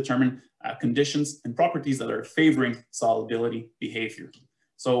just to determine conditions and properties that are favoring solubility behavior.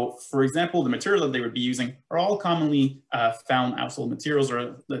 So for example, the material that they would be using are all commonly found household materials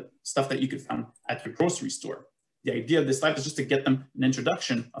or the stuff that you could find at your grocery store. The idea of this lab is just to get them an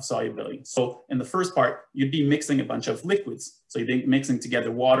introduction of solubility. So in the first part, you'd be mixing a bunch of liquids. So you'd be mixing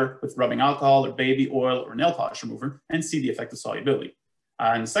together water with rubbing alcohol or baby oil or nail polish remover and see the effect of solubility.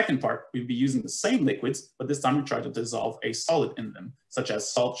 In the second part, we'd be using the same liquids, but this time we try to dissolve a solid in them, such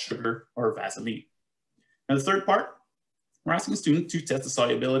as salt, sugar, or Vaseline. In the third part, we're asking a student to test the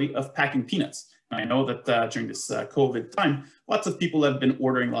solubility of packing peanuts. And I know that during this COVID time, lots of people have been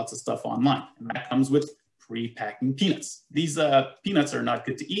ordering lots of stuff online, and that comes with pre-packing peanuts. These peanuts are not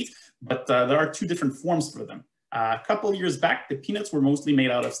good to eat, but there are two different forms for them. A couple of years back, the peanuts were mostly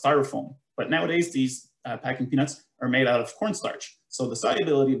made out of styrofoam, but nowadays these packing peanuts are made out of cornstarch. So the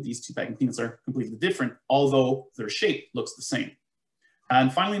solubility of these two packing peanuts are completely different, although their shape looks the same.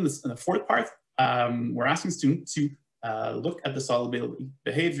 And finally, in the fourth part, we're asking students to look at the solubility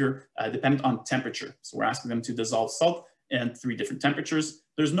behavior dependent on temperature. So we're asking them to dissolve salt in 3 different temperatures.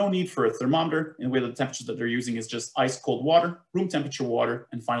 There's no need for a thermometer. In a way, the temperature that they're using is just ice cold water, room temperature water,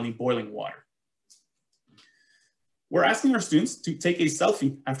 and finally boiling water. We're asking our students to take a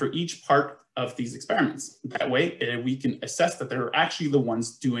selfie after each part of these experiments. That way, we can assess that they're actually the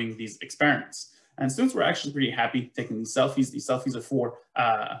ones doing these experiments. And students were actually pretty happy taking these selfies. These selfies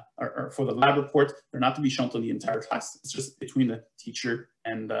are for the lab report. They're not to be shown to the entire class. It's just between the teacher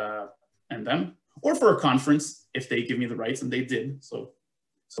and them, or for a conference if they give me the rights, and they did, so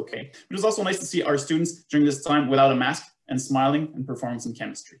it's okay. It was also nice to see our students during this time without a mask and smiling and performing some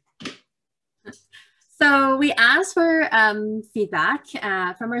chemistry. So we asked for feedback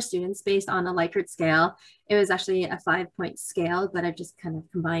from our students based on a Likert scale. It was actually a 5-point scale, but I've just kind of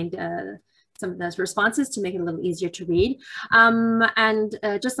combined some of those responses to make it a little easier to read.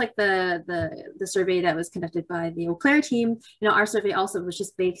 Just like the survey that was conducted by the OCLaRE team, our survey also was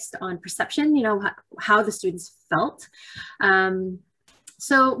just based on perception, how the students felt.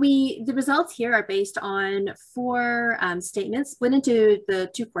 So the results here are based on 4 statements split into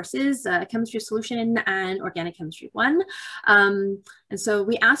the 2 courses, Chemistry Solution and Organic Chemistry 1. And so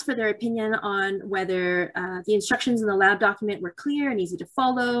we asked for their opinion on whether the instructions in the lab document were clear and easy to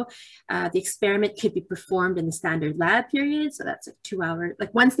follow. The experiment could be performed in the standard lab period. So that's a 2-hour,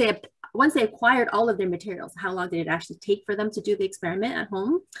 like once they acquired all of their materials, how long did it actually take for them to do the experiment at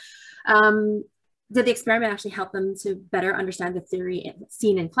home? Did the experiment actually help them to better understand the theory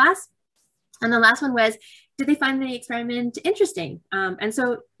seen in class? And the last one was, did they find the experiment interesting? And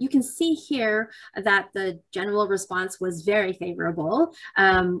so you can see here that the general response was very favorable,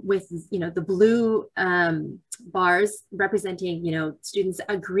 with the blue bars representing students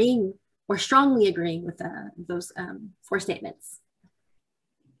agreeing or strongly agreeing with those 4 statements.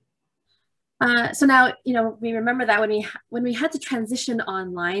 So now, we remember that when we had to transition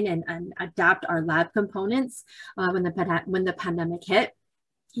online and adapt our lab components when the pandemic hit,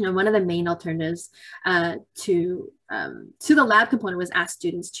 one of the main alternatives to the lab component was ask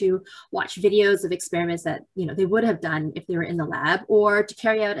students to watch videos of experiments that they would have done if they were in the lab, or to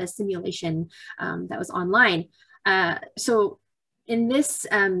carry out a simulation that was online. So in this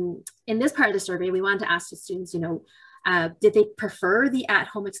part of the survey, we wanted to ask the students, did they prefer the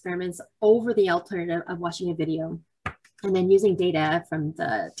at-home experiments over the alternative of watching a video and then using data from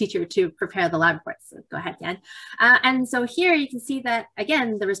the teacher to prepare the lab reports? So go ahead, Yann. And so here you can see that,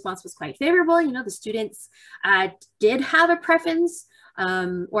 again, the response was quite favorable. The students did have a preference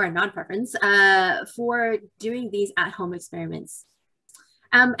or a non-preference for doing these at-home experiments.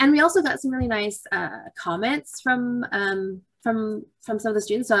 And we also got some really nice comments from some of the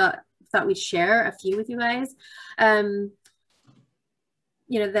students. Thought we'd share a few with you guys. The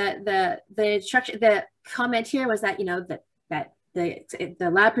comment here was that that the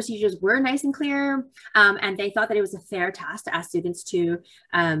lab procedures were nice and clear, and they thought that it was a fair task to ask students to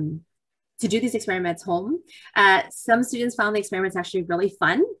do these experiments home. Some students found the experiments actually really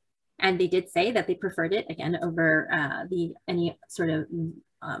fun, and they did say that they preferred it again over any sort of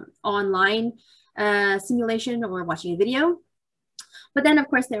online simulation or watching a video. But then, of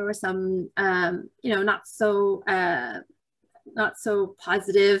course, there were some, not so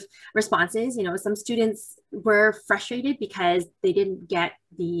positive responses. Some students were frustrated because they didn't get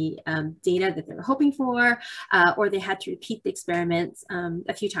the data that they were hoping for, or they had to repeat the experiments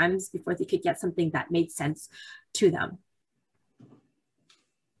a few times before they could get something that made sense to them.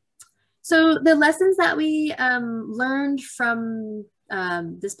 So the lessons that we learned from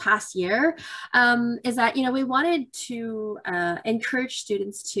this past year is that, we wanted to encourage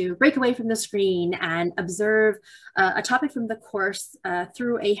students to break away from the screen and observe a topic from the course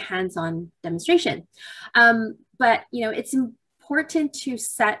through a hands-on demonstration. But, it's important to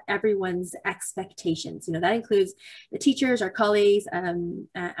set everyone's expectations. That includes the teachers, our colleagues, and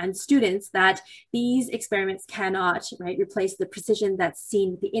students, that these experiments cannot replace the precision that's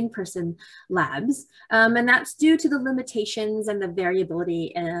seen with the in-person labs. And that's due to the limitations and the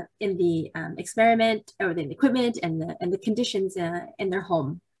variability in the experiment, or the equipment and the conditions in their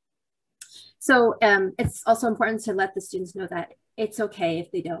home. So it's also important to let the students know that it's okay if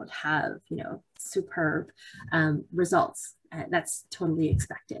they don't have, superb results. That's totally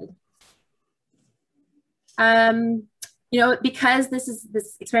expected. because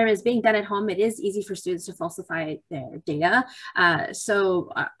this experiment is being done at home, it is easy for students to falsify their data. So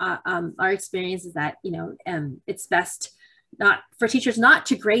our experience is that, it's best for teachers not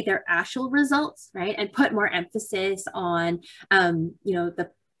to grade their actual results, right? And put more emphasis on,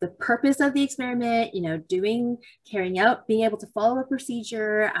 the purpose of the experiment, carrying out, being able to follow a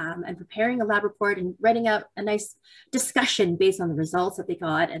procedure, and preparing a lab report and writing out a nice discussion based on the results that they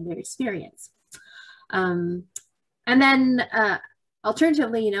got and their experience. And then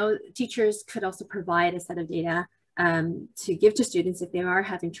alternatively, teachers could also provide a set of data to give to students if they are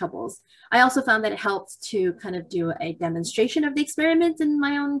having troubles. I also found that it helped to kind of do a demonstration of the experiment in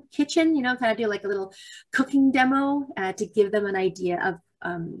my own kitchen, kind of do like a little cooking demo to give them an idea of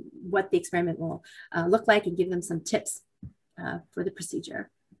what the experiment will look like and give them some tips for the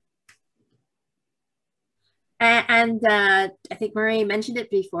procedure. And I think Murray mentioned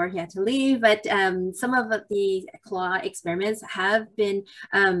it before he had to leave, but some of the CLAW experiments have been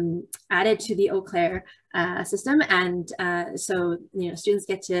added to the OCLaRE system. And so, students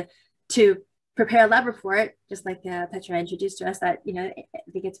get to prepare a lab report, just like Petra introduced to us, that,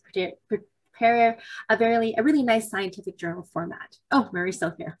 they get to prepare a really nice scientific journal format. Oh, Murray's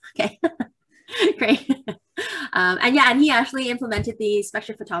still here. Okay, great. And he actually implemented the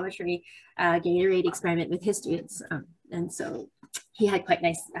spectrophotometry Gatorade experiment with his students. And so he had quite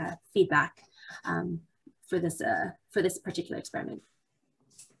nice feedback for this particular experiment.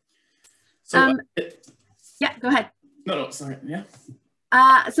 So, yeah, go ahead. No, sorry, yeah.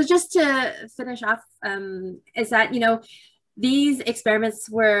 So just to finish off, is that, these experiments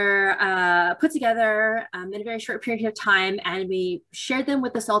were put together in a very short period of time, and we shared them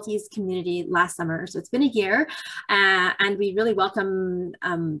with the Salties community last summer. So it's been a year, and we really welcome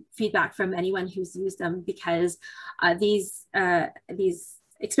feedback from anyone who's used them, because these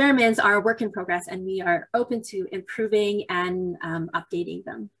experiments are a work in progress, and we are open to improving and updating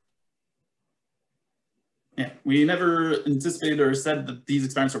them. Yeah, we never anticipated or said that these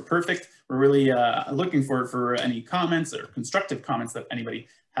experiments were perfect. We're really looking for any comments or constructive comments that anybody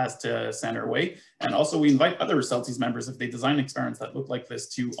has to send our way. And also we invite other Salties members, if they design experiments that look like this,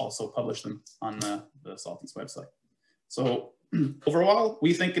 to also publish them on the Salties website. So overall,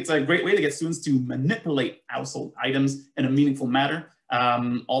 we think it's a great way to get students to manipulate household items in a meaningful manner.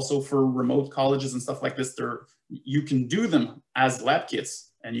 Also for remote colleges and stuff like this, you can do them as lab kits,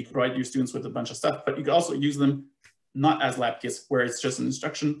 and you can provide your students with a bunch of stuff, but you can also use them not as lab kits, where it's just an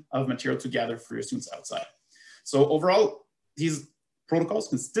instruction of material to gather for your students outside. So overall, these protocols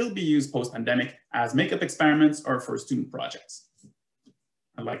can still be used post-pandemic as makeup experiments or for student projects.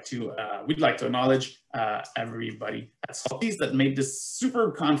 We'd like to acknowledge everybody at Salties that made this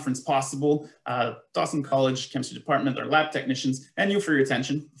super conference possible, Dawson College Chemistry Department, our lab technicians, and you for your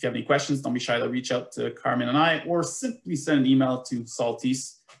attention. If you have any questions, don't be shy to reach out to Carmen and I, or simply send an email to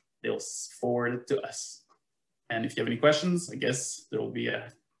Salties. They'll forward it to us. And if you have any questions, I guess there will be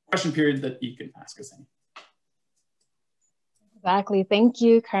a question period that you can ask us any. Exactly. Thank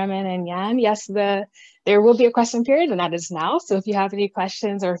you, Carmen and Yann. Yes, there will be a question period, and that is now. So if you have any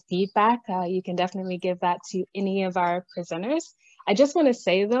questions or feedback, you can definitely give that to any of our presenters. I just want to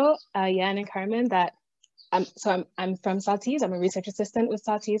say though, Yann and Carmen, that I'm from Salties. I'm a research assistant with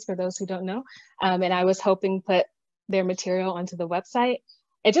Salties, for those who don't know. And I was helping put their material onto the website.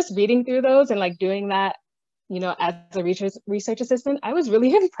 And just reading through those and like doing that, as a research assistant, I was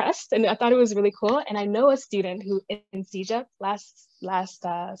really impressed, and I thought it was really cool. And I know a student who in Cégep last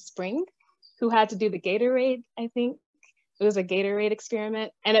spring who had to do the Gatorade, I think. It was a Gatorade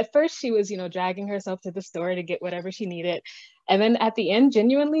experiment. And at first she was, dragging herself to the store to get whatever she needed. And then at the end,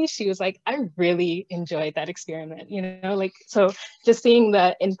 genuinely, she was like, I really enjoyed that experiment, so just seeing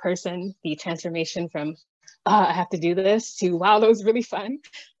the in-person, the transformation from, I have to do this, to wow, that was really fun,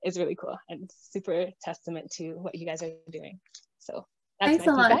 is really cool, and super testament to what you guys are doing. So thanks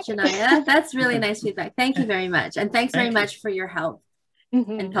a lot, Janaya. That's really nice feedback. Thank you very much. And thanks very much for your help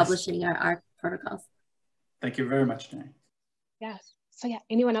in publishing our protocols. Thank you very much, Janaya. Yes. So yeah,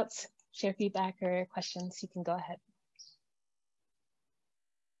 anyone else share feedback or questions, you can go ahead.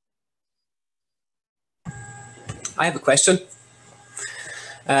 I have a question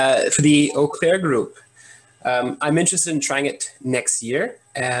for the OCLaRE group. I'm interested in trying it next year,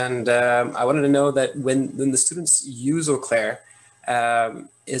 and I wanted to know that when the students use OCLaRE,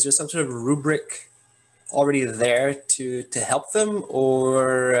 is there some sort of rubric already there to help them,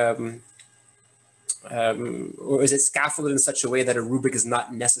 or is it scaffolded in such a way that a rubric is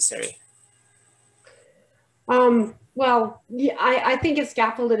not necessary? Well, yeah, I think it's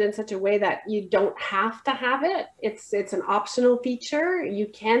scaffolded in such a way that you don't have to have it. It's an optional feature. You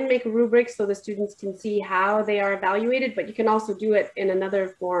can make a rubric so the students can see how they are evaluated, but you can also do it in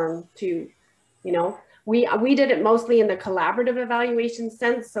another form too. You know, we did it mostly in the collaborative evaluation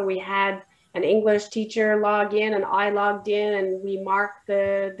sense. So we had an English teacher log in and I logged in and we marked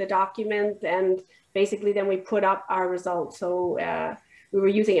the document, and basically then we put up our results. So we were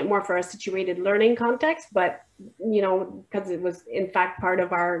using it more for a situated learning context, but you know, because it was in fact part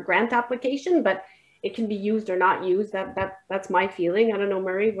of our grant application, but it can be used or not used. That's my feeling. I don't know,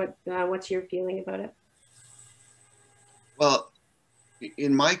 Murray, what's your feeling about it? Well,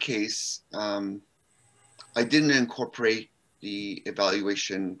 in my case, I didn't incorporate the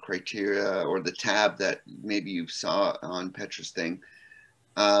evaluation criteria or the tab that maybe you saw on Petra's thing.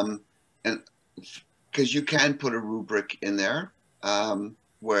 And because you can put a rubric in there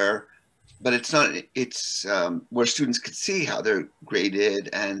but it's not, it's where students could see how they're graded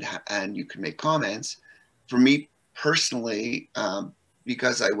and you can make comments. For me personally,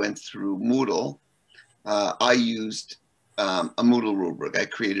 because I went through Moodle, I used a Moodle rubric. I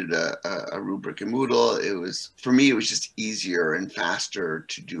created a rubric in Moodle. It was, for me, it was just easier and faster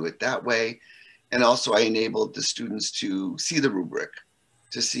to do it that way. And also I enabled the students to see the rubric,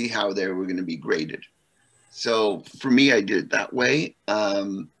 to see how they were going to be graded. So for me, I did it that way.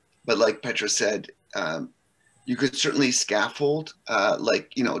 But like Petra said, you could certainly scaffold,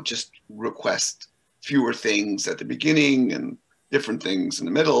 like, you know, just request fewer things at the beginning and different things in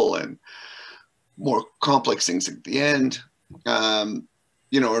the middle and more complex things at the end,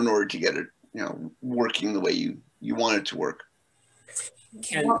 you know, in order to get it, you know, working the way you want it to work.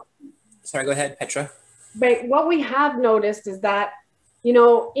 Sorry, go ahead, Petra. But what we have noticed is that, you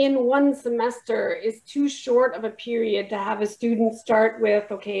know, in one semester is too short of a period to have a student start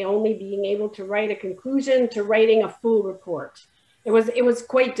with, okay, only being able to write a conclusion to writing a full report. It was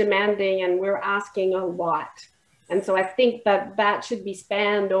quite demanding and we're asking a lot. And so I think that should be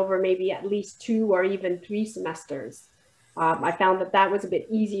spanned over maybe at least 2 or even 3 semesters. I found that was a bit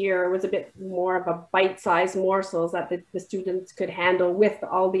easier. It was a bit more of a bite-sized morsels that the students could handle with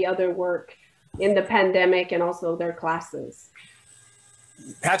all the other work in the pandemic and also their classes.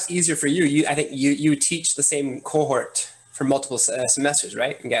 Perhaps easier for you. I think you teach the same cohort for multiple semesters,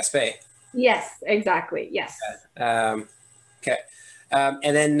 right, in Gaspé? Yes, exactly. Yes. Okay.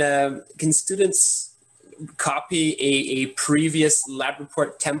 And then can students copy a previous lab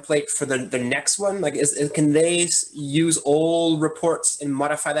report template for the next one? Like, can they use old reports and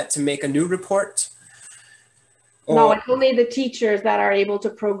modify that to make a new report? Or... No, it's only the teachers that are able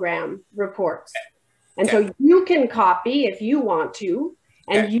to program reports. And so you can copy if you want to,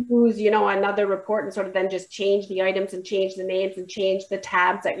 and use, you know, another report and sort of then just change the items and change the names and change the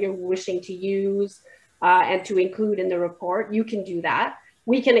tabs that you're wishing to use and to include in the report. You can do that.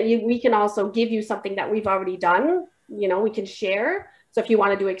 We can also give you something that we've already done, you know, we can share. So if you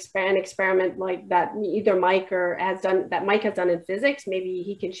want to do an experiment like that, either Mike has done in physics, maybe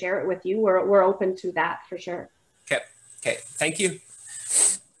he can share it with you. We're open to that for sure. Okay, thank you.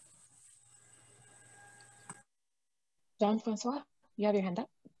 Jean-François, you have your hand up.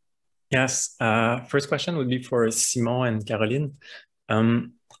 Yes, first question would be for Simon and Caroline.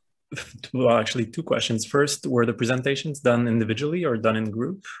 Well, actually 2 questions. First, were the presentations done individually or done in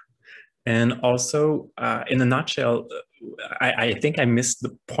group? And also, in a nutshell, I think I missed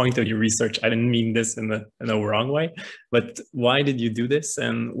the point of your research. I didn't mean this in a wrong way, but why did you do this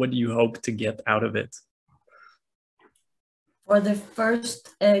and what do you hope to get out of it? For the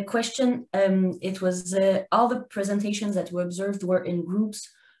first question, it was all the presentations that we observed were in groups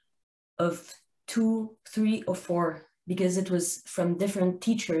of 2, 3, or 4, because it was from different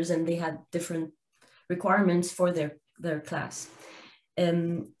teachers and they had different requirements for their class.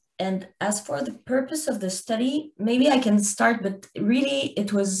 And as for the purpose of the study, maybe I can start, but really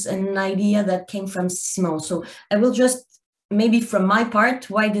it was an idea that came from Simon. So I will just, maybe from my part,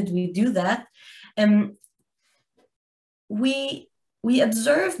 why did we do that? We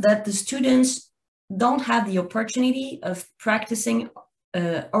observed that the students don't have the opportunity of practicing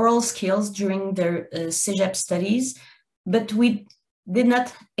oral skills during their Cégep studies, but we did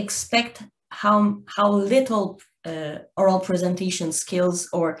not expect how little oral presentation skills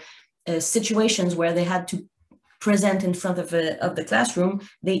or situations where they had to present in front of the classroom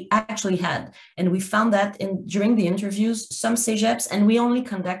they actually had. And we found that during the interviews, some Cégeps, and we only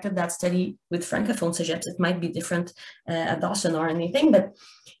conducted that study with Francophone Cégeps, it might be different at Dawson or anything, but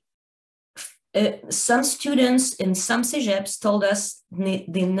some students in some Cégeps told us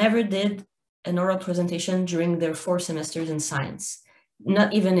they never did an oral presentation during their 4 semesters in science.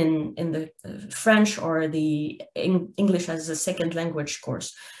 not even in the French or the English as a second language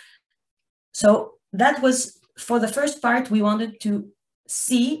course. So that was, for the first part, we wanted to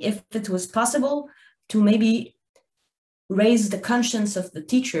see if it was possible to maybe raise the conscience of the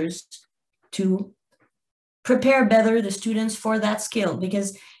teachers to prepare better the students for that skill.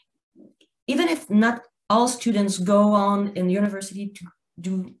 Because even if not all students go on in university to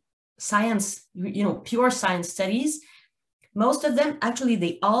do science, pure science studies, most of them, actually,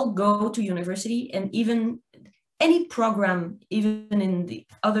 they all go to university, and even any program, even in the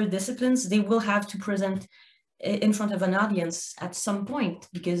other disciplines, they will have to present in front of an audience at some point,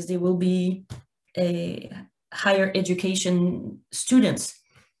 because they will be higher education students.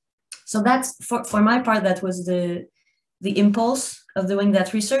 So that's, for my part, that was the impulse of doing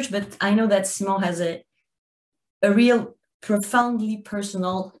that research. But I know that Simon has a real profoundly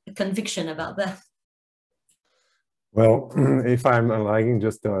personal conviction about that. Well, if I'm lagging,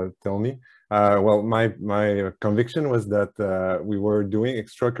 just tell me. Well, my conviction was that we were doing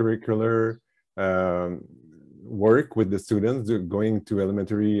extracurricular work with the students, going to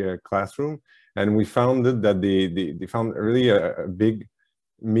elementary classroom, and we found that they found really a big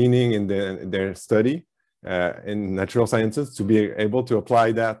meaning in their study in natural sciences, to be able to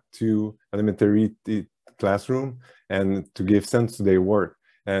apply that to elementary classroom and to give sense to their work.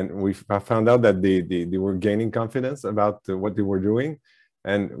 And we found out that they were gaining confidence about what they were doing.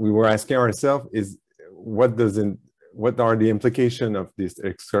 And we were asking ourselves, what are the implications of this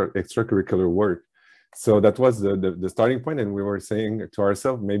extracurricular work? So that was the starting point. And we were saying to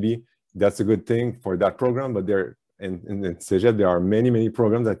ourselves, maybe that's a good thing for that program, but in Cégep, there are many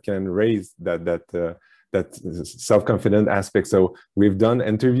programs that can raise that self-confident aspect. So we've done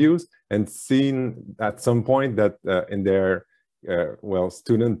interviews and seen at some point that in their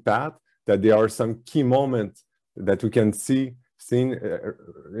student path, that there are some key moments that we can see,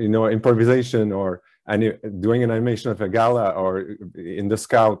 improvisation, or doing an animation of a gala, or in the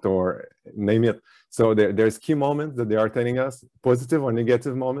scout, or name it. So there's key moments that they are telling us, positive or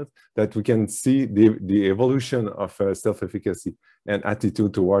negative moments, that we can see the evolution of self-efficacy and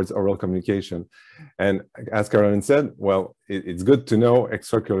attitude towards oral communication. And as Caroline said, well, it's good to know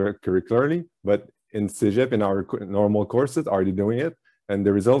extracurricularly, but in Cégep, in our normal courses, are they doing it? And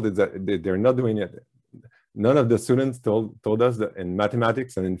the result is that they're not doing it. None of the students told us that in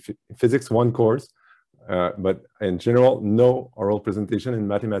mathematics and in physics, one course, but in general, no oral presentation in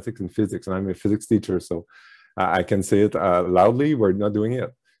mathematics and physics. And I'm a physics teacher, so I can say it loudly, we're not doing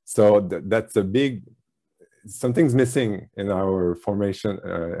it. So that's a big, something's missing in our formation,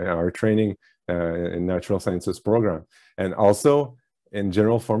 our training in natural sciences program. And also, in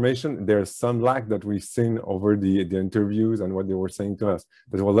general formation, there's some lack that we've seen over the interviews and what they were saying to us.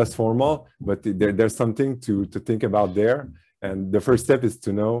 That was less formal, but there's something to think about there. And the first step is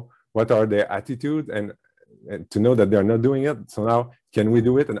to know what are their attitudes, and to know that they're not doing it. So now, can we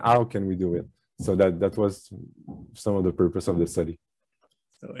do it, and how can we do it? So that was some of the purpose of the study.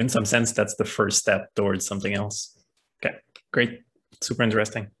 So in some sense, that's the first step towards something else. Okay, great, super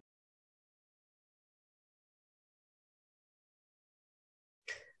interesting.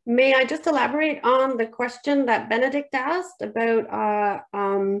 May I just elaborate on the question that Benedict asked about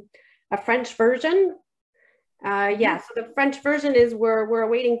a French version? Yeah, so the French version is we're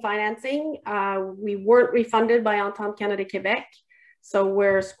awaiting financing. We weren't refunded by Entente Canada Quebec, so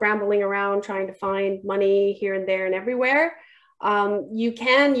we're scrambling around trying to find money here and there and everywhere. You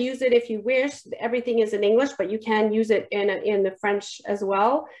can use it if you wish. Everything is in English, but you can use it in the French as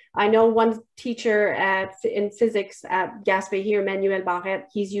well. I know one teacher in physics at Gaspésie here, Manuel Barrette,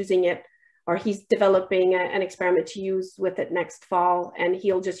 he's using it, or he's developing an experiment to use with it next fall, and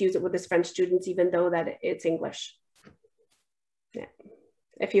he'll just use it with his French students, even though that it's English. Yeah.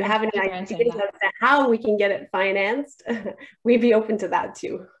 If you have any ideas as to how we can get it financed, we'd be open to that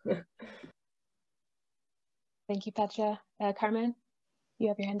too. Thank you, Petra. Carmen, you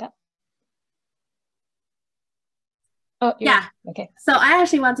have your hand up. Oh, yeah. Okay. So I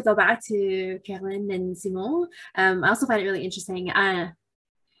actually want to go back to Caroline and Simon. I also find it really interesting. That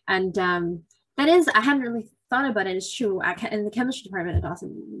is, I hadn't really thought about it. It's true. In the chemistry department at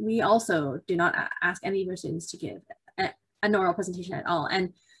Dawson, we also do not ask any of our students to give an oral presentation at all.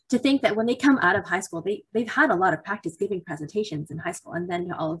 And to think that when they come out of high school, they've had a lot of practice giving presentations in high school, and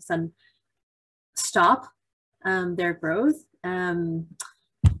then all of a sudden stop their growth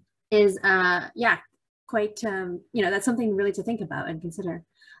is quite that's something really to think about and consider.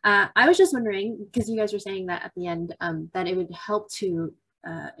 I was just wondering, because you guys were saying that at the end that it would help to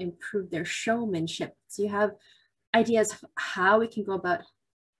improve their showmanship. So you have ideas of how we can go about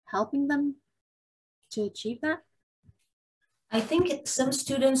helping them to achieve that? I think some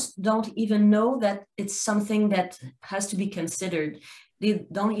students don't even know that it's something that has to be considered. They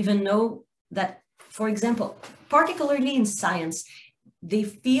don't even know that, for example, particularly in science, they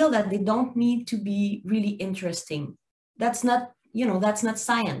feel that they don't need to be really interesting. That's not, that's not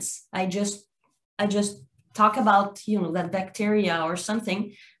science. I just talk about, that bacteria or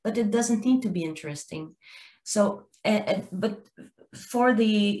something, but it doesn't need to be interesting. So, but for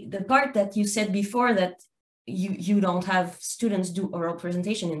the part that you said before, that you don't have students do oral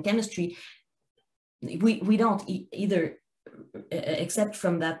presentation in chemistry, we don't either, except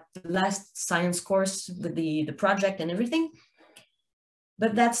from that last science course with the project and everything.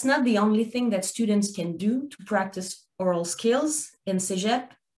 But that's not the only thing that students can do to practice oral skills in Cégep.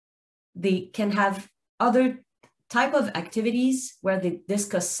 They can have other type of activities where they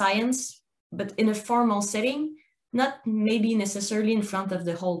discuss science, but in a formal setting, not maybe necessarily in front of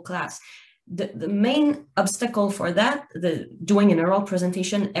the whole class. The main obstacle for that, doing an oral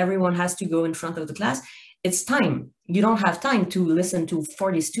presentation, everyone has to go in front of the class. It's time. You don't have time to listen to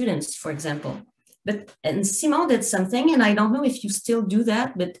 40 students, for example. And Simon did something, and I don't know if you still do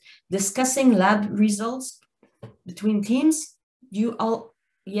that, but discussing lab results between teams, you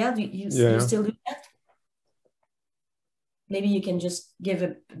still do that? Maybe you can just give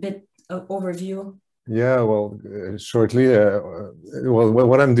a bit of overview. Yeah, well, shortly,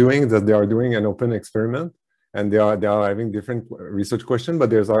 what I'm doing is that they are doing an open experiment, and they are having different research questions, but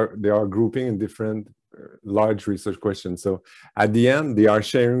they are grouping in different large research questions. So at the end, they are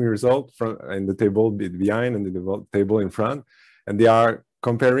sharing results from in the table behind and the table in front, and they are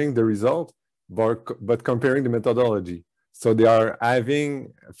comparing the result, but comparing the methodology. So they are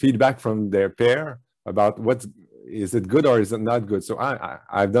having feedback from their pair about is it good or is it not good? So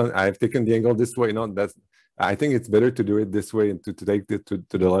I've taken the angle this way. I think it's better to do it this way and to take it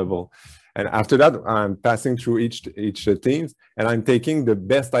to the level. And after that, I'm passing through each teams, and I'm taking the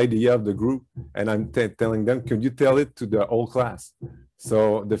best idea of the group, and I'm telling them, could you tell it to the whole class?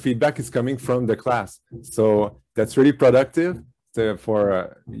 So the feedback is coming from the class. So that's really productive. We've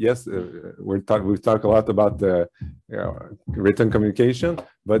talked a lot about the written communication,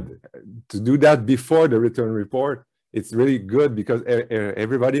 but to do that before the written report, it's really good because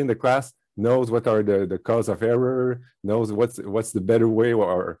everybody in the class knows what are the cause of error, knows what's the better way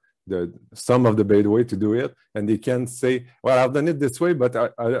or some of the better way to do it, and they can say, well, I've done it this way, but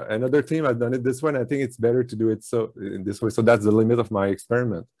another team has done it this way, and I think it's better to do it in this way. So that's the limit of my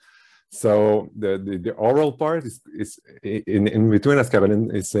experiment. So the oral part is in between, as Carmen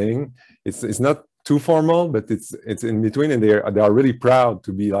is saying. It's not too formal, but it's in between, and they are really proud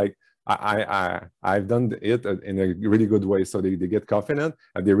to be like, I've done it in a really good way. So they get confident,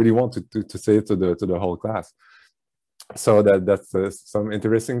 and they really want to say it to the whole class. So that's some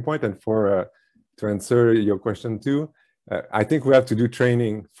interesting point. And to answer your question too, I think we have to do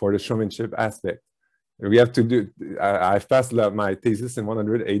training for the showmanship aspect. We have to do, I've passed my thesis in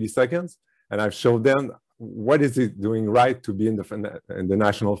 180 seconds, and I've showed them what is it doing right to be in the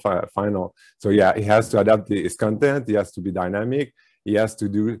national final. So yeah, he has to adapt his content, he has to be dynamic, he has to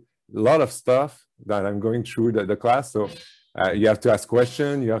do a lot of stuff that I'm going through the class. So you have to ask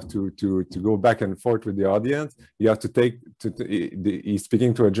questions, you have to go back and forth with the audience, you have to he's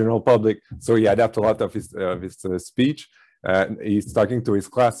speaking to a general public, so he adapts a lot of his speech. He's talking to his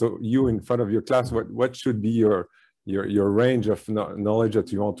class. So you in front of your class, what should be your range of knowledge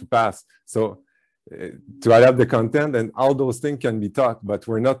that you want to pass? So to adapt the content, and all those things can be taught, but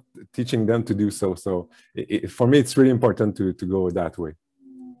we're not teaching them to do so. So for me, it's really important to go that way.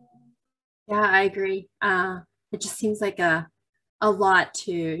 Yeah, I agree. It just seems like a lot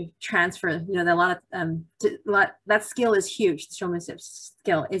to transfer. That skill is huge. The showmanship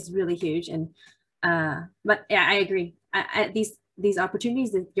skill is really huge, and but yeah, I agree. These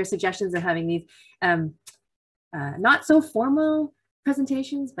opportunities, your suggestions of having these not so formal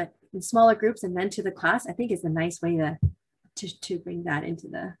presentations, but in smaller groups and then to the class, I think is a nice way to bring that into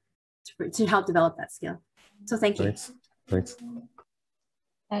to help develop that skill. So thank you. Thanks.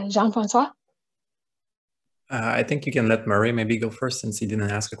 Jean-Francois? I think you can let Murray maybe go first since he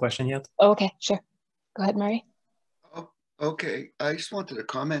didn't ask a question yet. Okay, sure. Go ahead, Murray. Okay, I just wanted to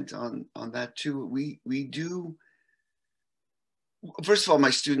comment on that too. We do. First of all,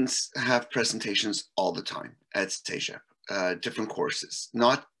 my students have presentations all the time at Cégep, different courses,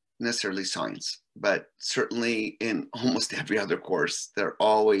 not necessarily science, but certainly in almost every other course, they're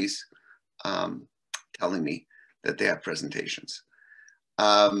always telling me that they have presentations.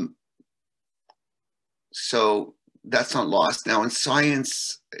 So that's not lost. Now in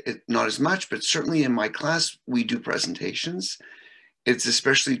science, not as much, but certainly in my class, we do presentations. It's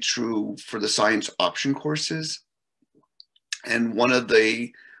especially true for the science option courses. And one of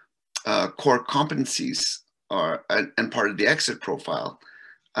the core competencies and part of the exit profile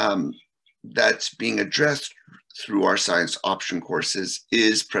that's being addressed through our science option courses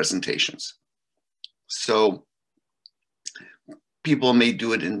is presentations. So people may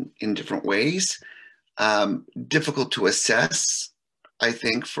do it in different ways. Difficult to assess, I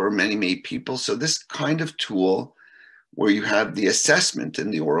think, for many people. So this kind of tool where you have the assessment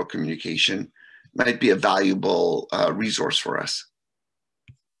in the oral communication might be a valuable resource for us.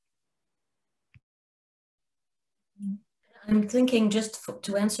 I'm thinking just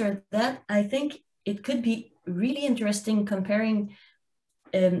to answer that, I think it could be really interesting comparing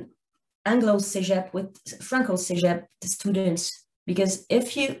Anglo Cégep with Franco Cégep students, because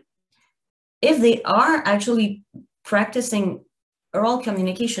if they are actually practicing oral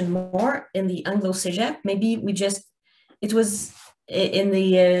communication more in the Anglo Cégep, maybe it was in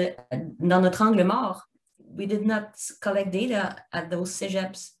the dans notre angle mort, we did not collect data at those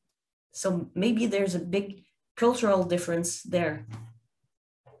Cégeps. So maybe there's a big cultural difference there.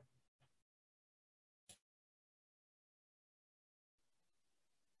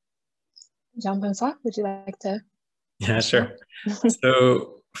 Jean-François, would you like to? Yeah, sure.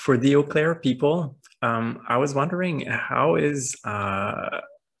 So for the OCLaRE people, I was wondering how is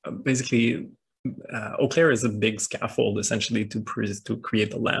basically OCLaRE is a big scaffold essentially to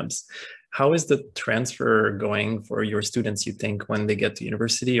create the labs. How is the transfer going for your students, you think, when they get to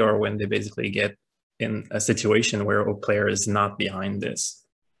university or when they basically get in a situation where OCLaRE is not behind this?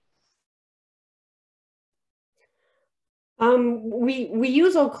 We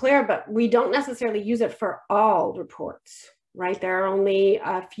use OCLaRE, but we don't necessarily use it for all reports, right? There are only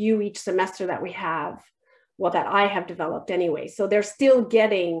a few each semester that we have, well, that I have developed anyway. So they're still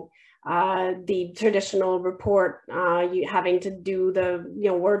getting the traditional report, you having to do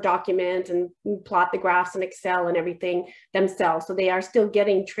the Word document and plot the graphs in Excel and everything themselves. So they are still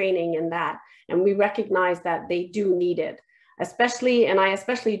getting training in that. And we recognize that they do need it. Especially, and I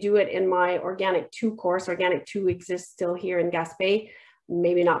especially do it in my Organic 2 course. Organic 2 exists still here in Gaspé,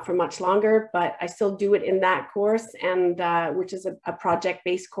 maybe not for much longer, but I still do it in that course, and which is a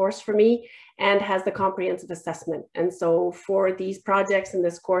project-based course for me and has the comprehensive assessment. And so for these projects in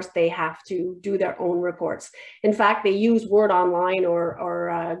this course, they have to do their own reports. In fact, they use Word Online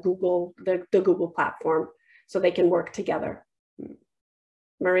or Google, the Google platform, so they can work together.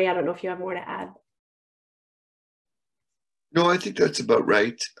 Marie, I don't know if you have more to add. No, I think that's about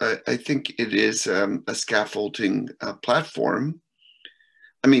right. I think it is a scaffolding platform.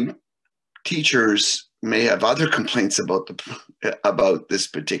 I mean, teachers may have other complaints about this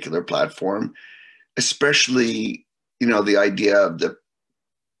particular platform, especially the idea of the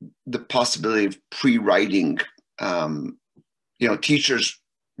possibility of pre-writing. Teachers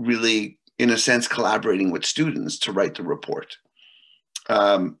really, in a sense, collaborating with students to write the report,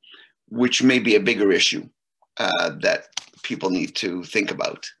 which may be a bigger issue that people need to think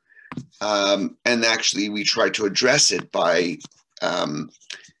about. And actually, we try to address it by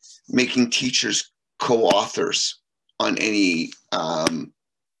making teachers co-authors on any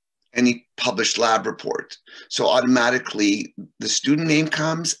published lab report. So automatically, the student name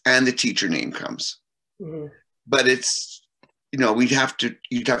comes and the teacher name comes. Mm-hmm. But it's, you'd have to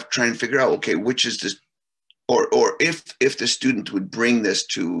try and figure out, okay, which is this, or if the student would bring this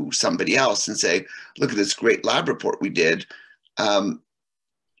to somebody else and say, look at this great lab report we did, well,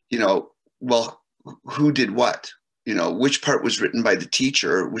 who did what? Which part was written by the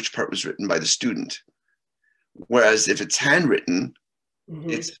teacher, which part was written by the student. Whereas if it's handwritten,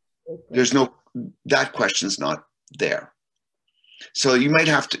 mm-hmm. That question's not there. So you might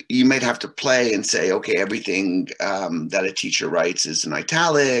have to play and say, okay, everything that a teacher writes is in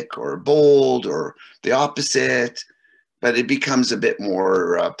italic or bold or the opposite, but it becomes a bit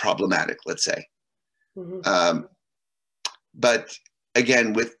more problematic, let's say. Mm-hmm. But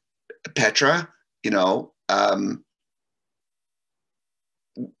again, with Petra,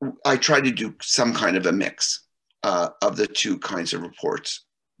 I try to do some kind of a mix of the two kinds of reports.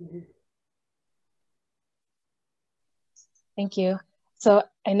 Mm-hmm. Thank you. So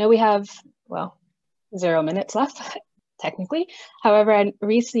I know we have, 0 minutes left, technically. However,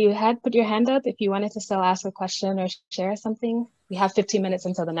 Reese, you had put your hand up if you wanted to still ask a question or share something. We have 15 minutes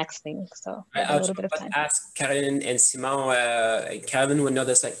until the next thing, so a little bit of time. Ask Caroline and Simon. Caroline would know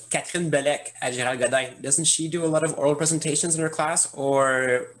this, like Catherine Belec at Gérald Godin. Doesn't she do a lot of oral presentations in her class,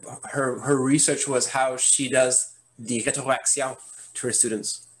 or her research was how she does the rétroaction to her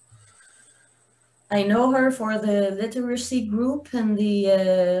students? I know her for the literacy group and the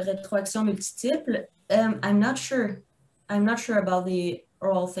rétroaction multiple. I'm not sure. I'm not sure about the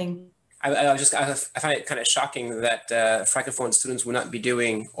oral thing. I find it kind of shocking that francophone students will not be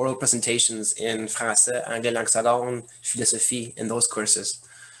doing oral presentations in français, anglais, langue seconde, philosophie, in those courses.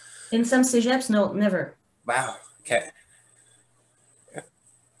 In some Cegeps, no, never. Wow. Okay.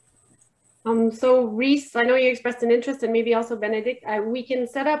 So Reese, I know you expressed an interest, and maybe also Benedict. We can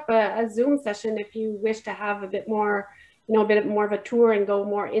set up a Zoom session if you wish to have a bit more, a bit more of a tour and go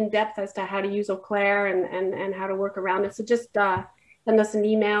more in depth as to how to use OCLaRE and how to work around it. So just send us an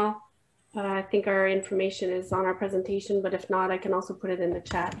email. I think our information is on our presentation, but if not, I can also put it in the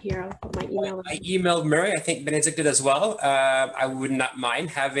chat here. I'll put my email. I emailed Murray. I think Benedict did as well. I would not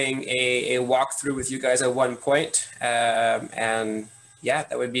mind having a walkthrough with you guys at one point. And yeah,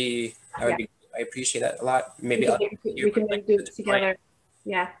 that would be. I appreciate that a lot. Maybe we can do it together.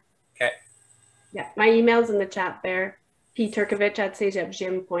 Yeah. Okay. Yeah, my email's in the chat there.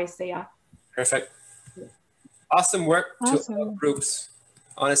 Turkewitsch@cegeppgym.ca. Perfect. Awesome work to all groups.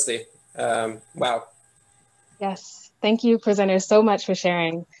 Honestly, wow. Yes, thank you, presenters, so much for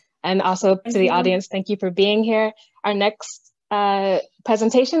sharing, and also to the audience, thank you for being here. Our next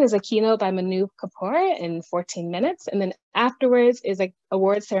presentation is a keynote by Manu Kapoor in 14 minutes, and then afterwards is an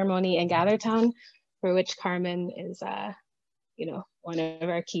award ceremony in Gathertown, for which Carmen is, one of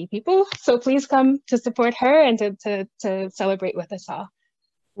our key people. So please come to support her and to celebrate with us all.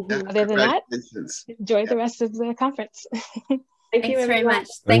 Yeah, other than that, enjoy the rest of the conference. Thank you very much.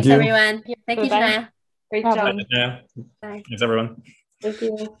 Thank Thanks, you. everyone. Thank you, Janaya. Great job. Yeah. Thanks, everyone. Thank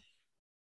you.